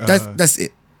 That's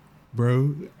it.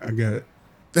 Bro,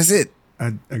 That's it. I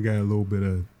got a little bit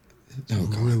of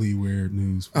really weird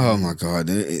news. For Oh you. my God.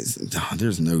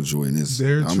 There's no joy in this.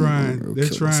 They're I'm trying gonna kill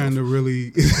to myself.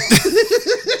 really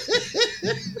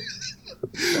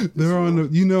they're on the,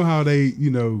 you know how they,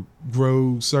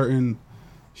 grow certain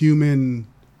human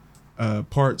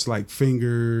parts like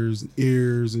fingers,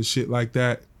 ears and shit like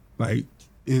that, like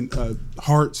in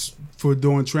hearts for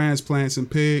doing transplants in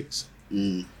pigs.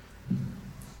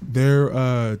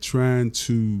 They're trying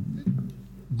to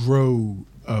grow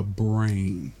a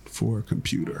brain for a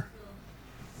computer.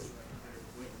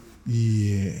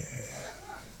 Yeah.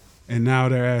 And now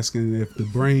they're asking if the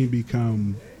brain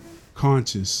become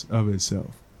conscious of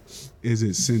itself. Is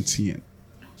it sentient?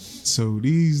 So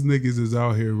these niggas is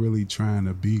out here really trying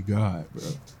to be God, bro.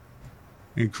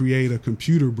 And create a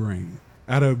computer brain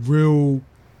out of real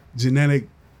genetic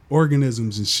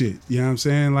organisms and shit. You know what I'm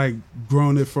saying? Like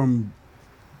growing it from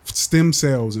stem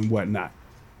cells and whatnot.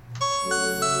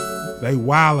 They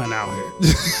wilding out here.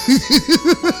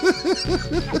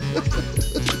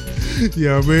 You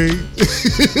know what I mean?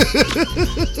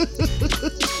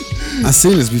 I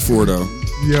seen this before though.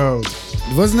 Yo.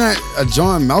 Wasn't that a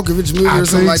John Malkovich movie or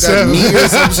something think like so. that? Me or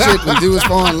some shit when dude was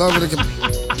falling in love with a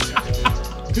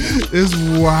It's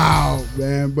wild,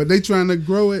 man. But they trying to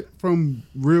grow it from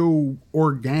real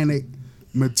organic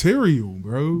material,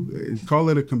 bro. They call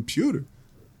it a computer.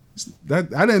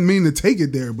 That I didn't mean to take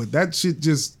it there, but that shit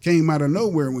just came out of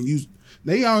nowhere when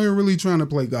they out here really trying to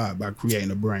play God by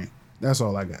creating a brain. That's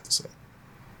all I got to say.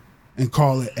 And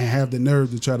call it and have the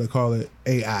nerve to try to call it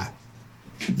AI.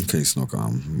 Okay, Snook, we're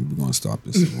gonna stop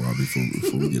this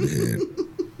before we get ahead.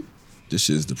 This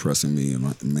shit is depressing me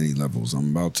on many levels. I'm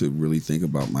about to really think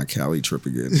about my Cali trip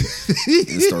again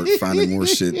and start finding more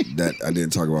shit that I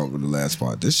didn't talk about with the last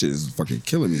part. This shit is fucking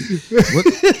killing me. What?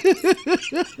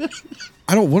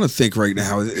 I don't want to think right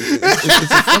now.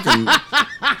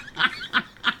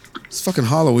 It's fucking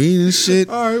Halloween and shit.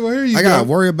 All right, well, here you go. I gotta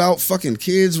worry about fucking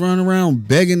kids running around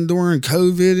begging during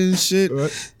COVID and shit.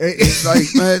 It's like,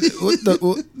 man,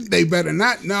 they better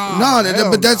not. No,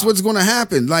 but that's what's gonna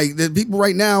happen. Like the people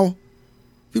right now,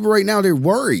 they're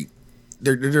worried.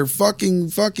 They're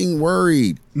fucking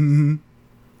worried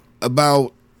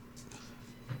about.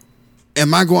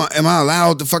 Am I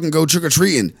allowed to fucking go trick or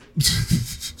treating?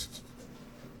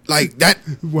 Like that.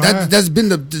 That's been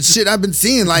the shit I've been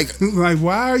seeing. Like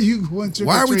why are you going trick or treating?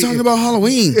 Why are we talking about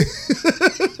Halloween?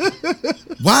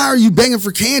 Why are you begging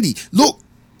for candy? Look,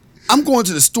 I'm going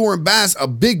to the store and buy a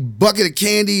big bucket of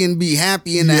candy and be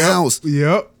happy in the house.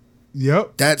 Yep.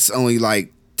 That's only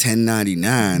like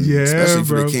 $10.99, especially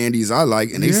for bro. the candies I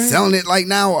like, and they selling it like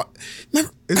now.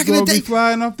 Remember, It's back in the gonna day, be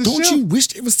flying off the don't shelf. you wish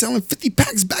they was selling 50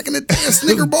 packs back in the day of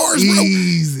Snicker bars, bro?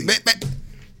 Easy.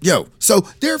 Yo, so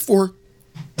therefore,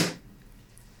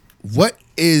 what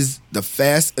is the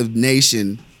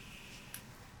fascination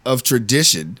of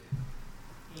tradition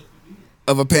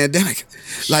of a pandemic?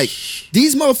 Like,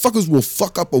 these motherfuckers will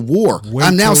fuck up a war.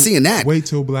 I'm now seeing that. Wait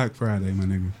till Black Friday, my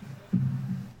nigga.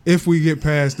 If we get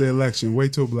past the election,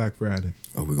 wait till Black Friday.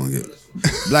 Oh, we're gonna get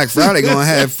Black Friday. Gonna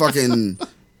have fucking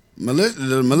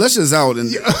the militias out, and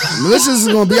militias is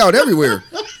gonna be out everywhere.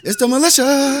 It's the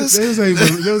militias.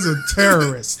 There's a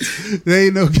terrorist. They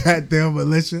ain't no goddamn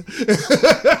militia.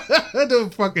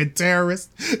 The fucking terrorist.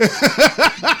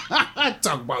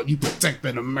 Talk about you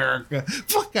protecting America.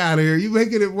 Fuck out of here. You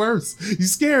making it worse. You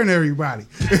scaring everybody.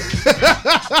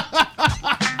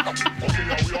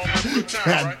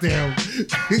 God damn.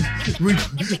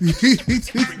 He's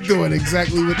doing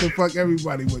exactly what the fuck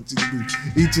everybody wants you to do.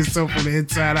 Eat yourself from the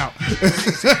inside out.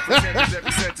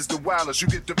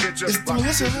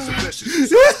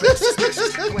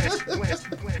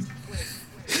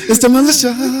 It's the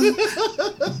militia.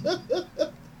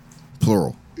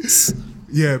 Plural.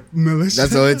 Yeah, militia.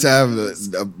 That's the only time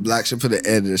a black should put an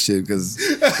end to this shit, because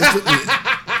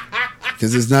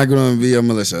it's not going to be a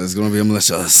militia. It's going to be a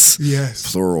militias.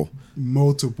 Yes. Plural.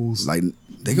 Multiples. Like,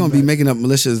 they're going to be making up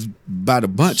militias by the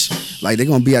bunch. Like, they're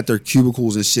going to be at their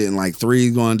cubicles and shit, and like three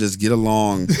going to just get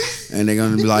along, and they're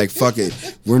going to be like, fuck it.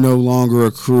 We're no longer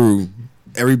a crew.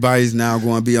 Everybody's now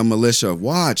going to be a militia.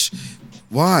 Watch.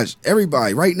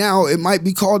 Everybody. Right now, it might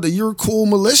be called the You're Cool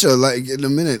Militia, like, in a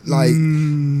minute. Like,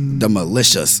 the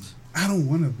militias. I don't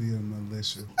want to be a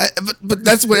militia. But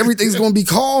that's what everything's going to be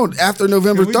called after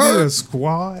November Can we 3rd. get a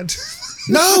squad?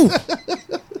 No.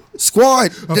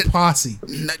 Squad. A posse.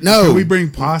 No. Can we bring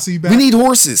posse back? We need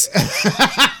horses.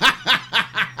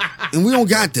 And we don't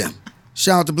got them.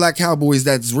 Shout out to Black Cowboys.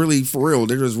 That's really for real.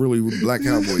 They're just really Black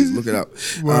Cowboys. Look it up.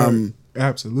 Right.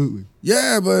 Absolutely.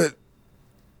 Yeah, man.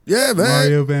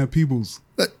 Mario Van Peebles.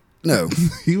 No.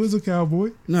 He was a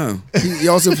cowboy. No. He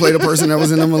also played a person that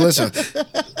was in the militia.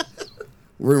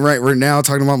 We're now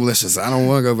talking about militias. I don't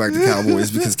want to go back to Cowboys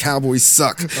because Cowboys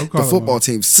suck. The football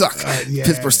team suck. Yeah.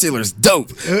 Pittsburgh Steelers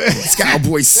dope.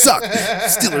 Cowboys suck.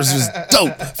 Steelers is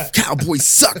dope. Cowboys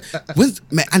suck.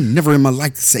 Man, I never in my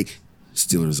life say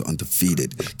Steelers are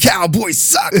undefeated. Cowboys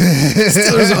suck.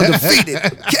 Steelers are undefeated.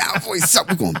 Cowboys suck.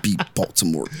 We're gonna beat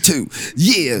Baltimore too.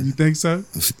 Yeah. You think so?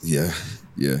 Yeah.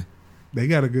 They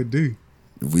got a good D.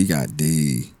 We got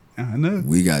D. I know.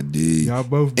 We got D. Y'all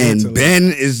both. And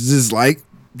Ben is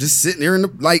just sitting there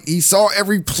he saw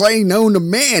every play known to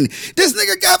man. This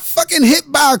nigga got fucking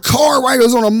hit by a car while he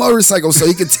was on a motorcycle, so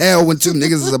he could tell when two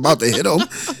niggas is about to hit him.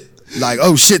 Like,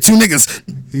 oh shit, two niggas.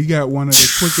 He got one of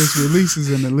the quickest releases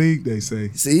in the league, they say.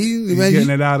 See, he's man, getting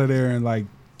it out of there in like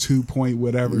 2 point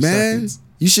whatever seconds.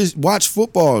 You should watch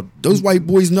football. Those white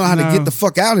boys know how to get the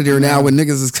fuck out of there now when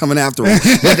niggas is coming after them.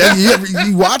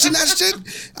 you watching that shit?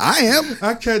 I am.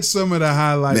 I catch some of the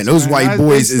highlights. Man, those white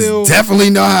boys is definitely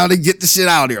know how to get the shit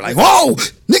out of there. Like, whoa,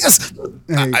 niggas.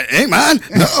 Hey, man.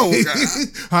 No.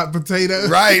 Hot potato.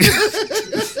 Right.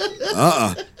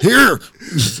 Here.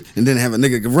 And then have a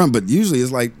nigga can run. But usually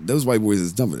it's like those white boys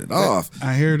is dumping it off.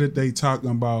 I hear that they talking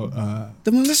about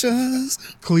the militias.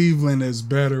 Cleveland is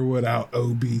better without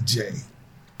OBJ.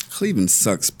 Cleveland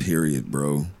sucks, period,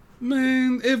 bro.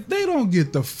 Man, if they don't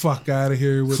get the fuck out of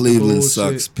here with Cleveland the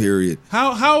sucks, period.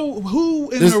 Who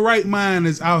in the right mind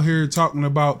is out here talking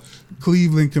about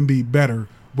Cleveland can be better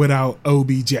without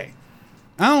OBJ? I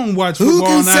don't watch football. Who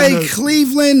can say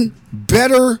Cleveland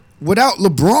better without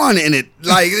LeBron in it?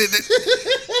 Like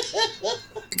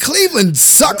Cleveland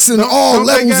sucks in all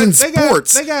levels in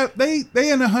sports.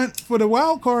 They in the hunt for the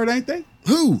wild card, ain't they?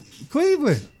 Who?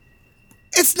 Cleveland.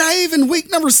 It's not even week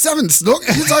number 7, Snook.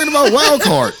 You're talking about wild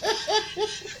card.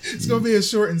 It's gonna be a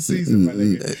shortened season, my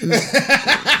nigga.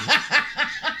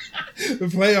 The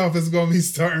playoff is gonna be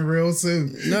starting real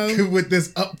soon. No, with this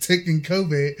uptick in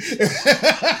COVID.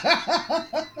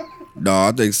 No,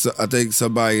 I think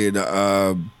somebody in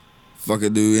the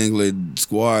fucking New England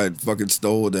squad fucking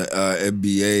stole the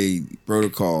NBA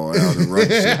protocol out of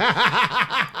Russia.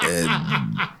 And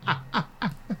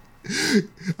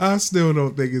I still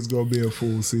don't think it's gonna be a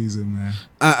full season, man.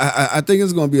 I think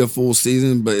it's gonna be a full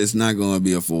season, but it's not gonna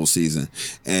be a full season.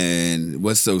 And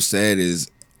what's so sad is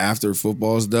after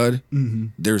football's done,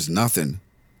 there's nothing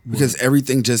because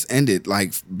everything just ended.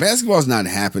 Like basketball's not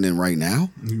happening right now.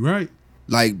 You're right.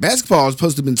 Like basketball is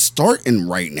supposed to have been starting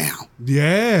right now.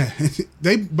 Yeah,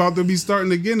 they about to be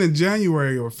starting again in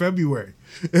January or February.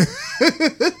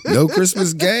 No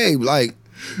Christmas game, like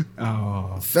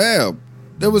fam.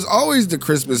 There was always the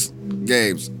Christmas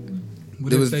games.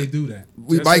 What if they do that?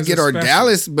 We might get our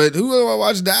Dallas, but who will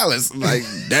watch Dallas? Like,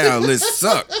 Dallas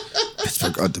suck.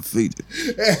 Pittsburgh undefeated.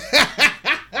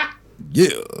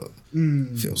 Yeah.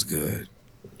 Feels good.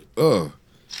 Oh.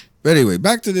 But anyway,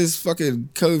 back to this fucking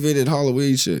COVID and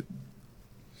Halloween shit.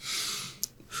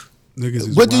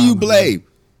 What do you blame?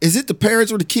 Is it the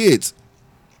parents or the kids?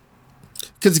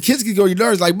 Because the kids can go, your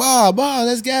nerves like, Mom,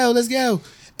 let's go.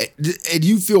 And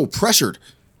you feel pressured.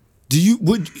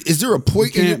 Is there a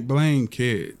point? You can't blame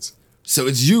kids. So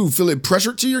it's you feeling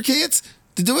pressured to your kids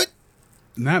to do it?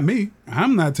 Not me.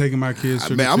 I'm not taking my kids.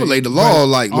 Man, I'm gonna lay the law.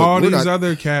 Like, look, all these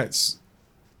other cats.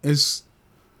 It's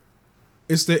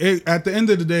at the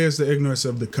end of the day, it's the ignorance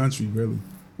of the country, really.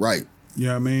 Right. You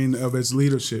know what I mean? Of its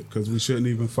leadership, because we shouldn't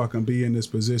even fucking be in this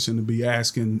position to be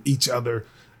asking each other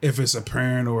if it's a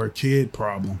parent or a kid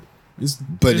problem.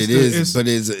 It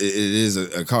is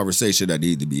a conversation that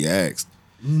needs to be asked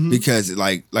because,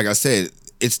 like I said,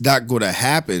 it's not going to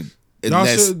happen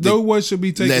unless no one should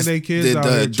be taking their kids out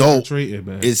the here adult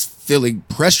man. is feeling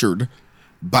pressured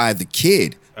by the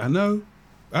kid. I know.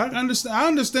 I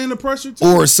understand the pressure too.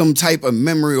 Or some type of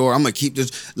memory, or I'm gonna keep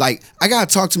this. Like, I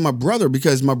gotta talk to my brother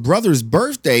because my brother's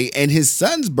birthday and his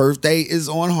son's birthday is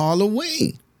on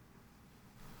Halloween.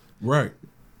 Right.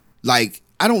 Like,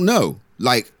 I don't know.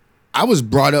 Like, I was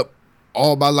brought up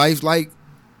all my life like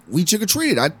we trick or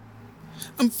treated.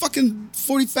 I'm fucking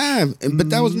 45, but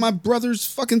that was my brother's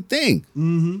fucking thing.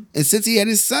 And since he had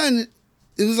his son,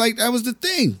 it was like that was the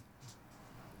thing.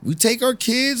 We take our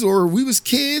kids, or we was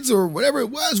kids, or whatever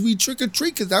it was. We trick or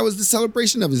treat because that was the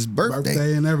celebration of his birthday.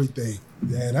 Birthday and everything.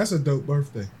 Yeah, that's a dope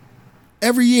birthday.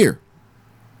 Every year.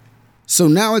 So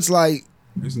now it's like,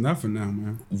 it's nothing now,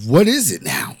 man. What is it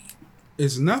now?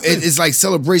 It's nothing. It's like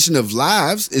celebration of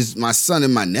lives. It's my son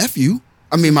and my nephew.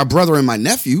 I mean, my brother and my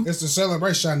nephew. It's a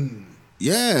celebration.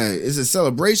 Yeah, it's a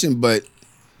celebration, but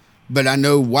I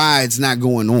know why it's not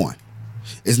going on.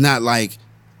 It's not like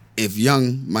if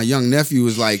my young nephew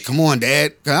was like, "Come on,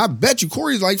 Dad," 'cause I bet you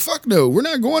Corey's like, "Fuck no, we're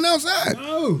not going outside."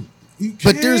 No, you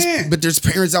can't. But there's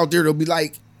parents out there that'll be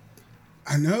like,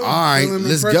 "I know." All right,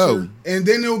 let's go. And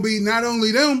then it'll be not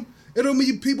only them; it'll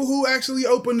be people who actually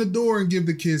open the door and give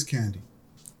the kids candy.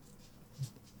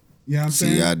 You know what I'm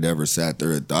saying? See, I never sat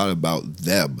there and thought about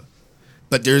them.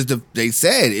 But they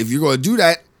said if you're going to do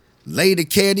that, lay the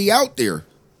candy out there.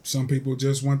 Some people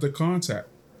just want the contact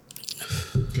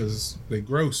because they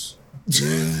gross.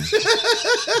 Yeah.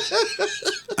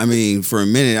 I mean, for a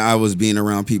minute, I was being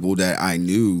around people that I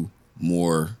knew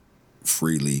more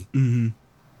freely,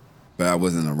 but I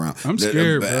wasn't around. I'm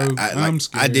scared, bro. I'm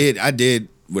scared. I did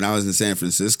when I was in San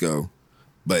Francisco,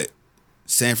 but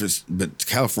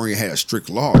California had a strict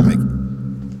law. Like,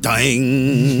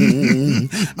 dang,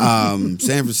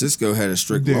 San Francisco had a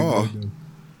strict law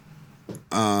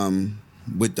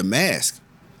with the mask.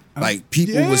 Like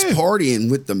people was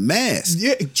partying with the mask.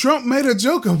 Yeah, Trump made a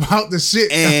joke about the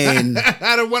shit And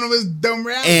out of one of his dumb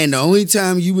rallies. And the only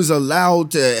time you was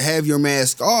allowed to have your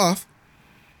mask off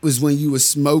was when you was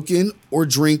smoking or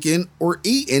drinking or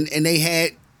eating, and they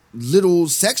had little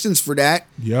sections for that.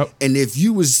 Yep. And if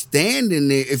you was standing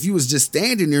there, if you was just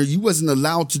standing there, you wasn't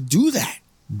allowed to do that.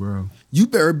 Bro. You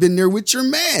better been there with your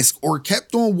mask or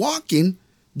kept on walking,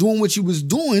 doing what you was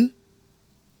doing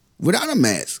without a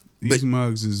mask. These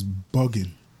mugs is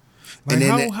bugging. Like And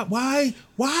then why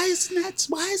is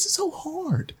it so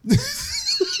hard?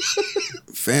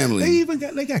 Family.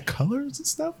 They got colors and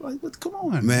stuff. Like, what? Come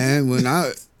on, Man, when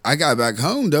I got back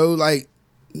home though, like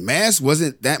mask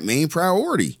wasn't that main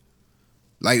priority.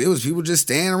 Like it was people just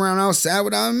standing around outside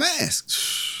without a mask.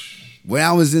 When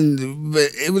I was but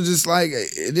it was just like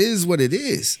it is what it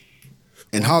is.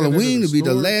 And Halloween would be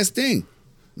the last thing.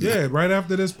 Yeah, right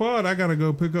after this pod, I gotta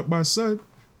go pick up my son,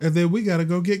 and then we gotta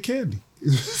go get candy.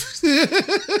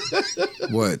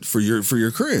 What for your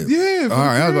crib? Yeah. All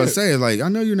right, I was about to say like I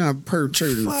know you're not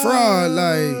perpetrating fraud,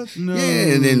 like no.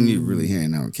 yeah, and then you really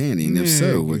handing out candy, and if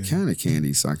so, what Nigga. kind of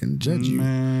candy so I can judge you?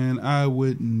 Man, I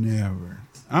would never.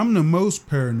 I'm the most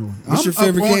paranoid. What's your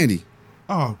favorite candy?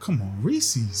 Oh, come on,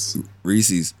 Reese's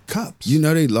Reese's Cups. You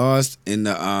know they lost in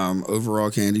the overall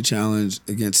candy challenge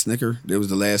against Snicker. It was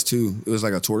the last two. It was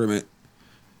like a tournament,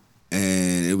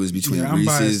 and it was between I'm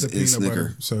biased Reese's to and peanut Snicker.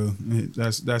 butter, so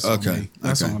that's Okay, on me.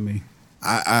 That's okay. on me.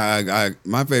 I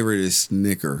my favorite is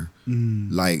Snicker.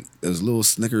 Like those little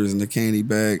Snickers in the candy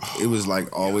bag. It was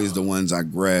like always the ones I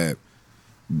grabbed,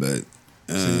 but.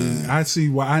 I see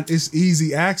why it's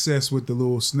easy access with the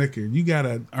little Snicker. You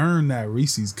gotta earn that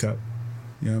Reese's cup.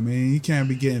 You know what I mean? You can't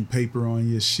be getting paper on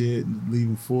your shit and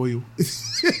leaving foil.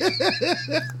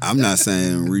 I'm not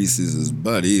saying Reese's is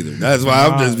butt either. That's why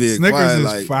I'm just being Snickers quiet. is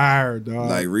Like fire, dog.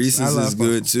 Like Reese's is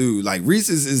good too. Like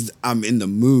Reese's is I'm in the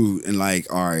mood and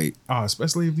like all right. Oh,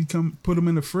 especially if you put them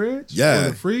in the fridge. Yeah, or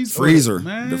the freezer.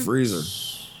 Man, The freezer.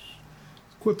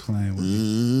 Quit playing with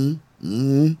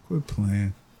me. Quit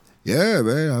playing. Yeah,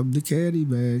 man, I'm the candy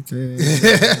man.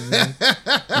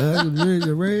 I can drink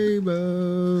a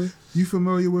rainbow. You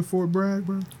familiar with Fort Bragg,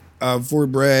 bro?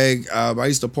 Fort Bragg. I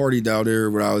used to party down there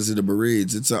when I was in the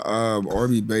Marines. It's a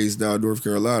Army base down in North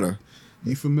Carolina.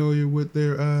 You familiar with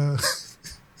their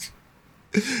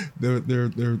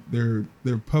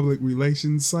their public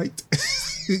relations site?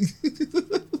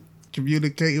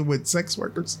 Communicating with sex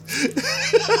workers.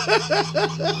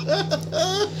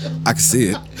 I can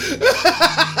see it.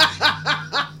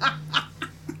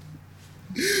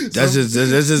 That's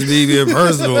just me being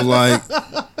personal. Like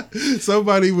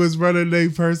somebody was running their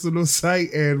personal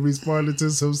site and responded to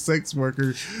some sex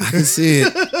worker. I can see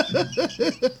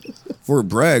it. Fort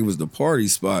Bragg was the party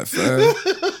spot, fam.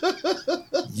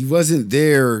 You wasn't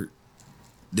there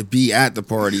to be at the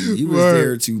party. You was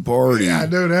there to party. Yeah, I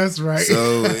know that's right.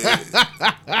 So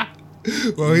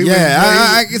well,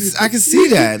 I can see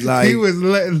that. Like he was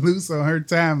letting loose on her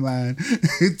timeline.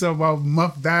 He talking about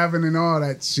muff diving and all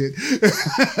that shit.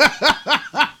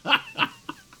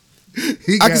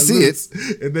 I can see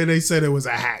it. And then they said it was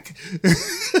a hack.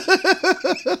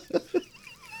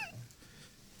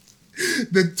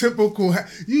 The typical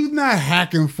you not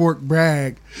hacking Fort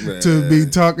Bragg to be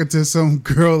talking to some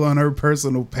girl on her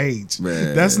personal page.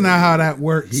 Man. That's not how that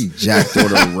works. he jacked on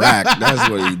a rack. That's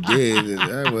what he did.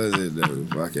 That wasn't no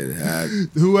fucking hack.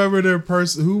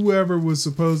 Whoever was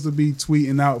supposed to be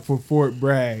tweeting out for Fort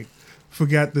Bragg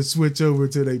forgot to switch over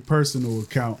to their personal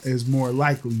account is more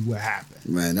likely what happened.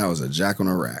 Man, that was a jack on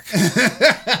a rack.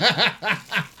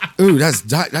 Ooh, that's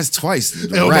twice.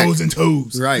 The Elbows rack. and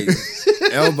toes. Right.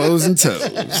 Elbows and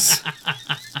toes.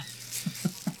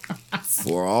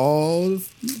 For all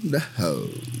the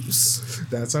hoes.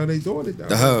 That's how they doing it.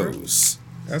 The hoes.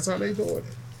 That's how they doing it.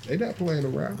 They not playing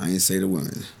around. I ain't say the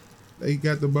women. They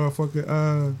got the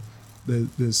motherfucker the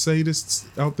sadists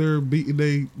out there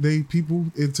beating they people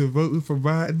into voting for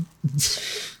Biden.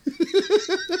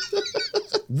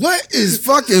 What is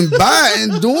fucking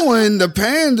Biden doing to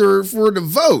pander for the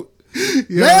vote?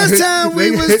 Yeah, Last time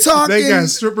we was talking, they got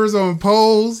strippers on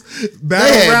poles, they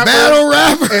had battle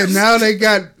rappers, and now they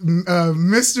got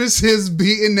mistresses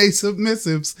beating they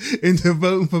submissives into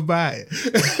voting for Biden.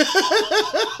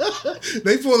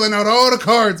 They pulling out all the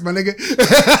cards, my nigga.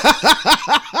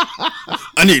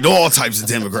 I need all types of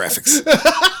demographics.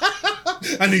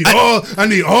 I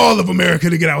need all of America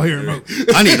to get out here and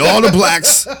vote. I need all the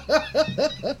blacks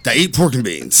that eat pork and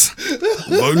beans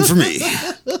voting for me.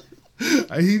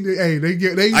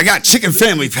 I got chicken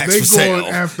family packs for They going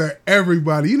sale. after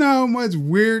everybody. You know how much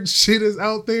weird shit is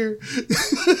out there?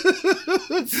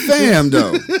 Fam,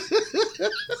 though.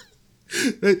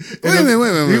 Wait a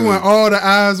minute. He want all the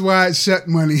eyes wide shut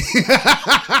money.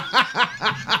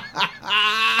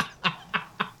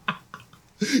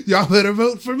 Y'all better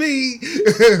vote for me,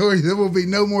 or there will be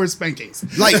no more spankings.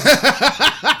 Like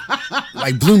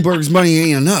Bloomberg's money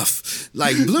ain't enough.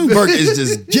 Like Bloomberg is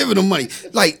just giving them money.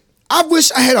 Like I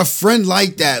wish I had a friend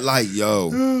like that. Like yo,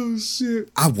 Oh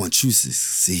shit! I want you to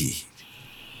succeed.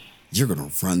 You're gonna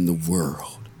run the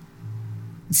world.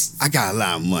 I got a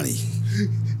lot of money,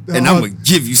 and I'm gonna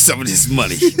give you some of this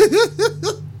money.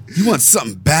 You want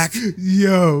something back?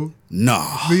 Yo,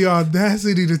 Nah. the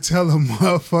audacity to tell a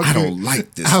motherfucker, I don't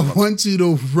like this. I want you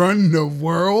to run the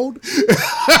world.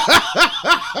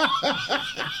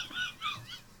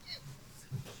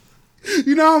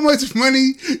 You know how much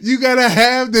money you gotta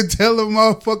have to tell a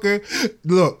motherfucker,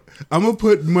 look, I'm gonna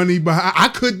put money behind. I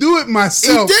could do it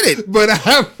myself. He did it. But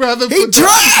I'd rather He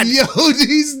tried. Yo,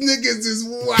 these niggas is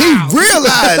wild. He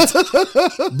realized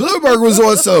Bloomberg was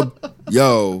on some,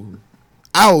 yo,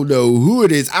 I don't know who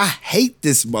it is. I hate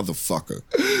this motherfucker.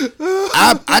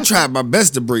 I tried my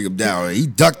best to bring him down. He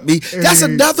ducked me. That's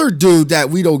another dude that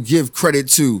we don't give credit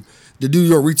to. The New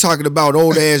York, we talking about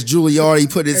old ass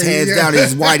Giuliani put his hands down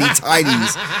his whitey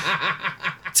tighties.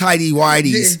 Tighty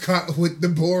whiteys. Getting caught with the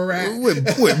Borat. With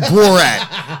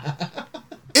Borat.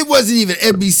 It wasn't even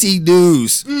NBC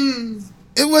News.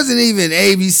 It wasn't even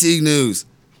ABC News.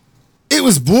 It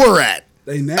was Borat.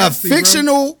 They nasty, a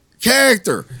fictional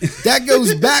character. That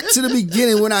goes back to the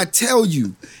beginning when I tell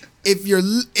you, if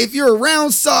you're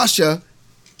around Sasha,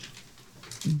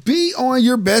 be on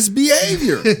your best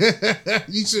behavior.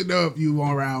 You should know if you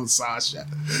around Sasha.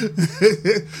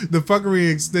 The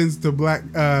fuckery extends to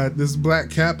this black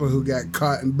Kappa who got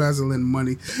caught embezzling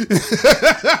money.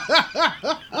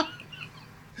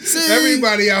 See?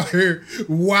 Everybody out here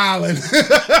wilding.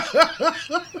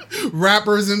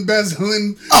 Rappers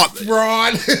embezzling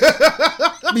fraud.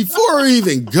 Before we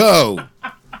even go,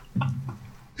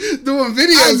 doing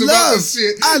videos about this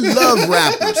shit. I love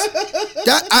rappers.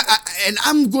 And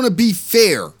I'm going to be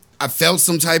fair. I felt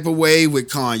some type of way with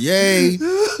Kanye.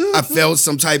 I felt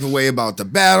some type of way about the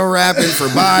battle rapping for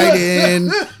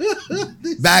Biden.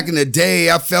 Back in the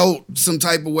day, I felt some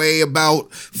type of way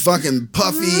about fucking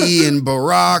Puffy and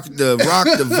Barack, the Rock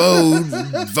the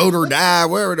Vote, Vote or Die,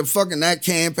 wherever the fucking that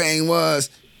campaign was.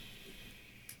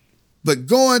 But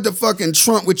going to fucking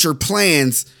Trump with your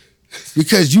plans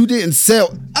because you didn't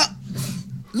sell.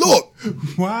 Look.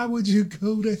 Why would you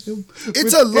go to him?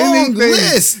 It's a long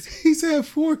list. He's had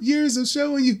 4 years of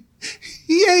showing you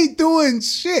he ain't doing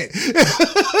shit.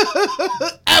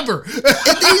 Ever.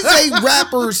 And these ain't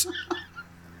rappers.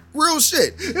 Real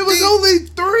shit. It was only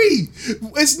 3.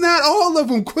 It's not all of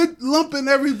them. Quit lumping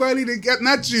everybody together.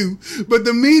 Not you, but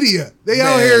the media. They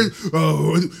out here,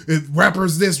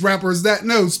 rappers this, rappers that.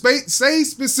 No, say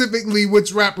specifically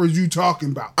which rappers you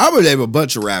talking about. I would name a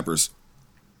bunch of rappers.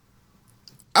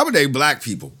 I would name black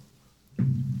people.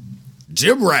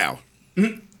 Jim Rao.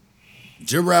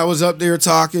 Jim Rao was up there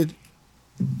talking.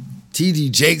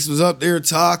 T.D. Jakes was up there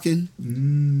talking.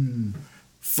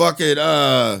 Fucking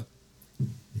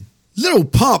Lil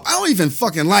Pump. I don't even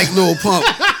fucking like Lil Pump.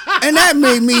 And that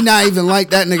made me not even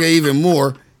like that nigga even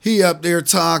more. He up there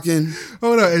talking.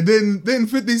 Hold on. And then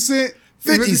 50 Cent.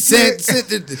 50 Cent.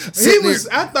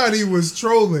 I thought he was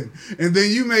trolling. And then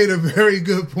you made a very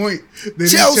good point. That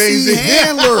Chelsea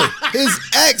Handler. His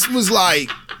ex was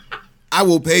like, I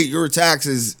will pay your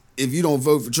taxes if you don't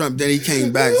vote for Trump. Then he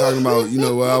came back talking about,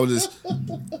 I was just...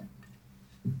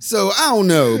 So I don't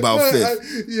know about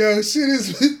Fifth. Shit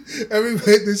is...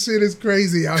 Everybody, this shit is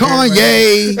crazy out here.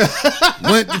 Kanye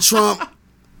went to Trump.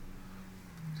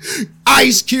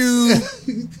 Ice Cube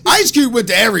went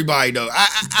to everybody though.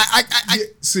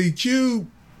 See, Cube.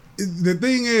 The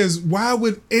thing is, why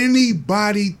would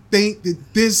anybody think that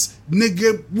this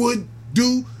nigga would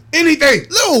do anything?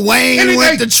 Lil Wayne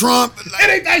went to Trump.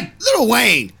 Anything. Lil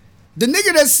Wayne, the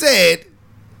nigga that said,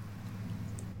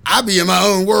 "I'll be in my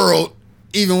own world,"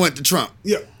 even went to Trump.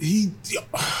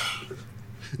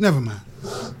 Never mind.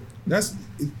 That's.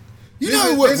 You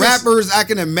know what rappers I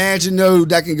can imagine though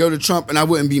that can go to Trump and I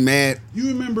wouldn't be mad? You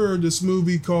remember this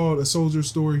movie called A Soldier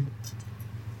Story?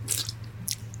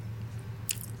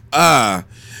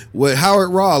 With Howard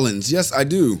Rollins. Yes, I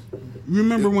do.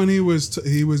 Remember when he was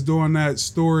doing that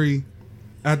story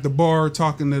at the bar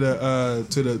talking to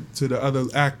the other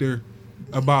actor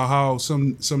about how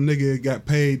some nigga got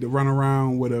paid to run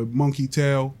around with a monkey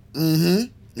tail? Mm-hmm.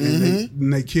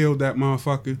 And they killed that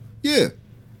motherfucker. Yeah.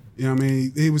 You know what I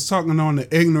mean? He was talking on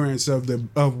the ignorance of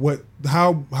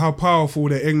how powerful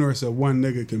the ignorance of one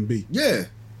nigga can be. Yeah.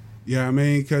 You know what I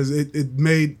mean? Because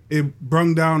it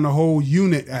brung down the whole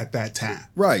unit at that time.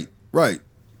 Right. Right.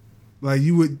 Like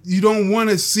you don't want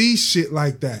to see shit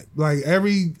like that. Like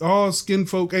all skin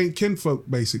folk ain't kinfolk,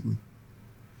 basically.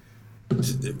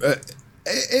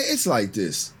 It's like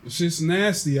this. It's just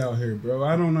nasty out here, bro.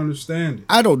 I don't understand it.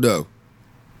 I don't know.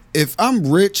 If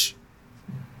I'm rich,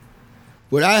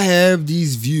 would I have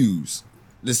these views,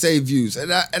 the same views?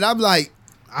 And I'm like,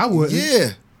 I wouldn't.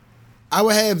 yeah. I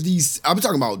would have these. I'm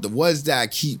talking about the ones that I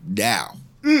keep now.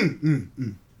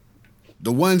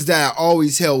 The ones that I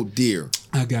always held dear.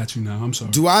 I got you now. I'm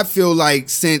sorry. Do I feel like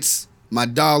since my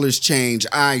dollars change,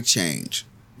 I change?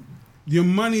 Your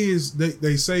money is,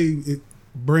 they say it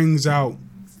brings out,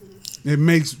 it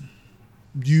makes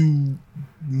you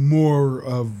more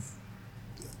of,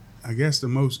 I guess, the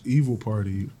most evil part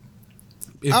of you.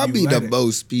 I'll be the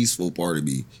most peaceful part of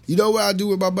me. You know what I do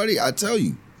with my money? I tell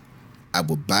you, I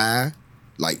will buy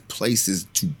like places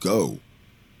to go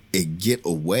and get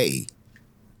away.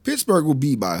 Pittsburgh will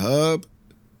be my hub,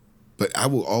 but I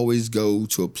will always go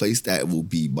to a place that will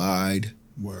be mine.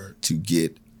 Word. To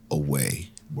get away.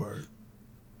 Word.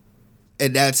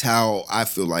 And that's how I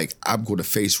feel like I'm going to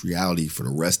face reality for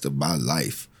the rest of my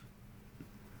life.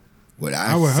 When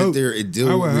I sit there and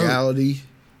deal with reality,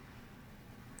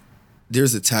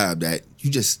 there's a time that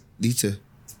you just need to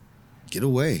get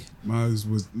away.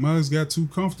 Muggs got too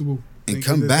comfortable and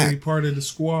come back. Ain't part of the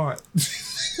squad.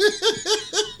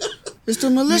 It's the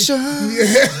militia.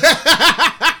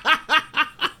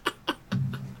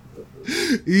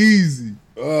 Easy.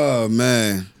 Oh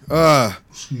man.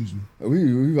 Excuse me.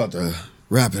 We about to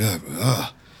wrap it up.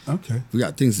 Okay. We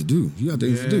got things to do. You got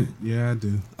things to do. Yeah, I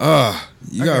do.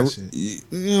 You got shit. You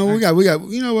know, we got.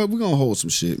 You know what? We're gonna hold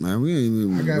some shit, man. We ain't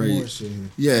even. I got more shit.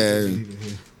 Yeah.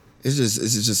 It's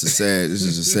just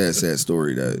a sad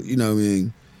story that, you know what I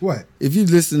mean. What? If you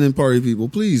listening party people,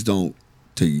 please don't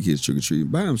take your kids trick or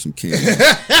treat. Buy them some candy.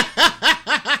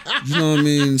 You know what I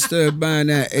mean? Instead of buying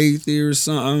that eighth or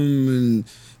something and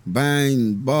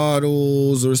buying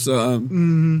bottles or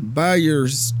something, buy your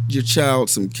child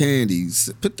some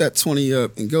candies. Put that 20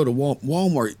 up and go to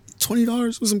Walmart.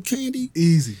 $20 with some candy?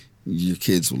 Easy. Your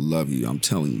kids will love you. I'm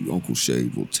telling you. Uncle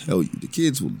Shay will tell you. The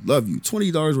kids will love you.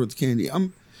 $20 worth of candy.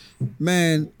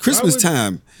 Man, Christmas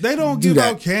time. They don't give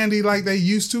out candy like they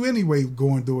used to anyway,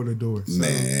 going door to door. So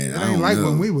man, it ain't like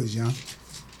when we was young.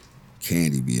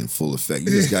 Candy be in full effect.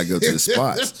 You just gotta go to the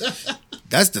spots.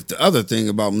 That's the other thing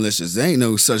about militias. There ain't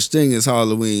no such thing as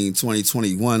Halloween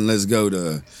 2021. Let's go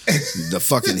to the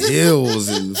fucking hills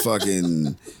and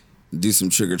fucking do some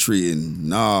trick or treating.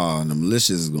 Nah, the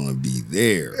militias is gonna be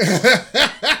there.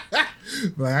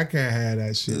 Like, I can't have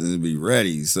that shit. It'll be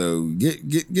ready. So get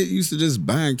used to just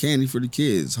buying candy for the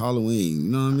kids. Halloween, you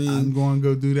know what I mean? I'm going to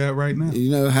go do that right now. You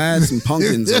know, hide some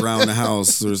pumpkins around the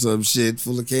house or some shit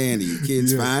full of candy.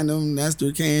 Kids find them, that's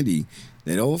their candy.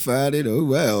 They don't find it, oh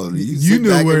well. You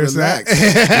know where it's at.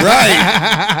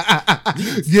 Right.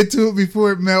 Get to it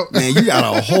before it melts. Man, you got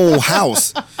a whole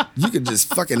house. You can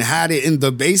just fucking hide it in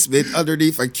the basement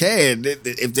underneath a can.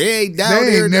 If they ain't down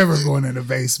there, they ain't never going in the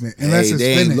basement unless it's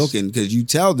they finished. Ain't looking, because you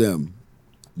tell them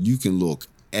you can look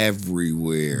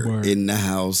everywhere in the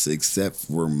house except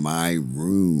for my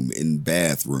room and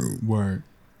bathroom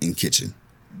and kitchen.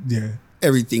 Yeah.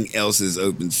 Everything else is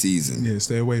open season. Yeah,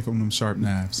 stay away from them sharp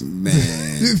knives.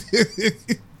 Man,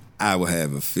 I would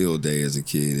have a field day as a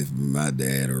kid if my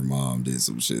dad or mom did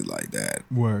some shit like that.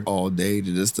 All day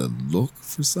just to look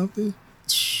for something.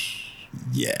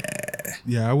 Yeah.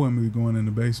 Yeah, I wouldn't be going in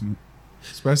the basement,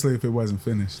 especially if it wasn't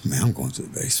finished. Man, I'm going to the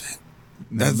basement.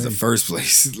 That's the first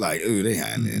place. Like, ooh, they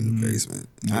hiding in the basement.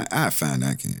 I find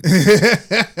that candy.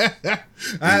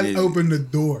 I'd open the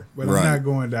door, but I'm not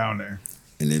going down there.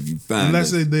 And if you find unless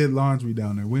they did laundry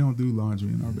down there. We don't do laundry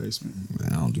in our basement.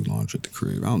 Man, I don't do laundry at the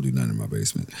crib. I don't do nothing in my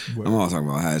basement. I'm all talking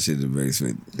about hide shit in the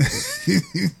basement.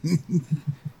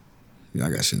 Yeah, I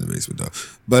got shit in the basement though.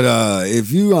 But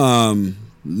if you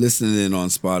listening on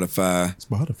Spotify,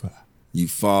 you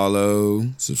follow,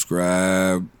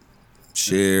 subscribe,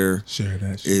 share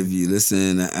that shit. If you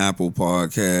listen to Apple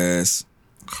Podcasts,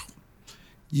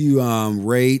 you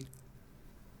rate,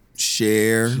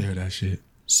 share that shit.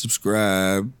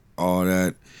 Subscribe, all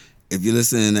that. If you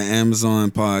listen to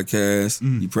Amazon Podcast,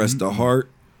 you press the heart,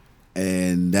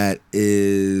 and that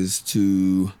is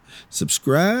to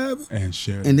subscribe and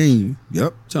share. And then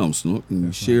tell them Snook and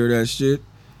you share that shit.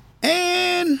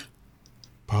 And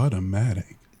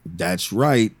Podomatic. That's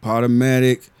right,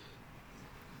 Podomatic.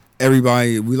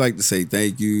 Everybody, we like to say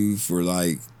thank you for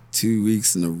like 2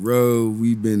 weeks in a row.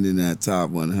 We've been in that top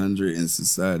 100 in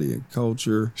society and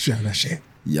culture. Share that shit.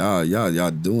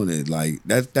 y'all doing it like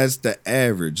that's the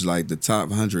average, like the top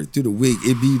 100 through the week.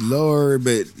 It be lower,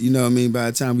 but you know what I mean. By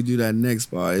the time we do that next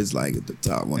part, it's like at the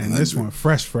top 100. And this one,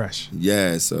 fresh.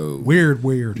 Yeah, so Weird.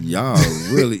 y'all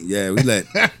really, we let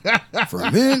for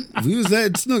a minute we was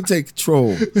letting Snook take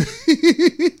control.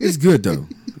 It's good though.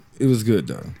 It was good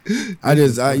though. I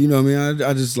you know what I mean.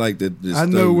 I just like to. I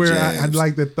know where I'd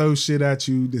like to throw shit at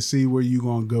you to see where you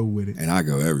gonna go with it, and I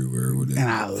go everywhere with it, and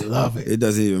I love it. It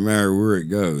doesn't even matter where it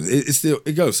goes.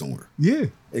 It goes somewhere. Yeah,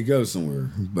 it goes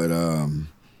somewhere. But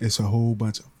it's a whole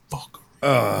bunch of fuckery.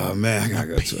 Oh man, I gotta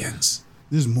go to it.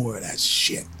 There's more of that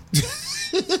shit.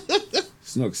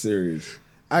 Snook serious.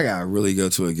 I gotta really go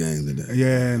to a game today.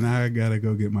 Yeah, and I gotta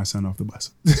go get my son off the bus.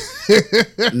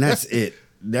 And that's it.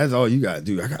 That's all you gotta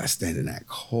do. I gotta stand in that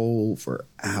cold for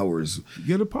hours.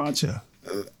 Get a poncho.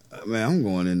 Man, I'm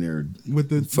going in there with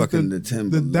the 10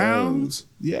 the downs.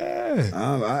 Yeah.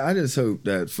 I just hope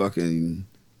that fucking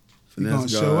finesse gonna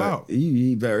show out.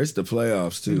 He better. It's the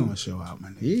playoffs too. He gonna show out,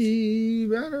 man. He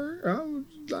better.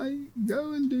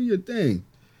 Go and do your thing.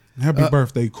 Happy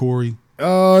birthday, Corey.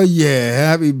 Oh yeah,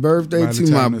 happy birthday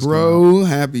to my bro.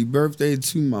 Happy birthday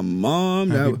to my mom.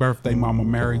 Happy birthday, Mama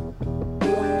Mary.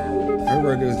 Her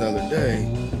birthday was the other day.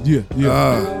 Yeah.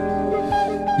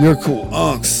 You're cool,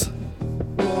 Unks.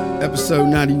 Episode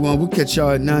 91. We'll catch y'all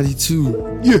at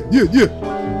 92. Yeah.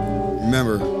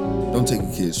 Remember, don't take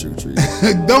your kids trick or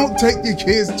treating. Don't take your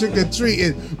kids trick or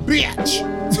treating, bitch.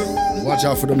 Watch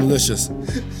out for the malicious.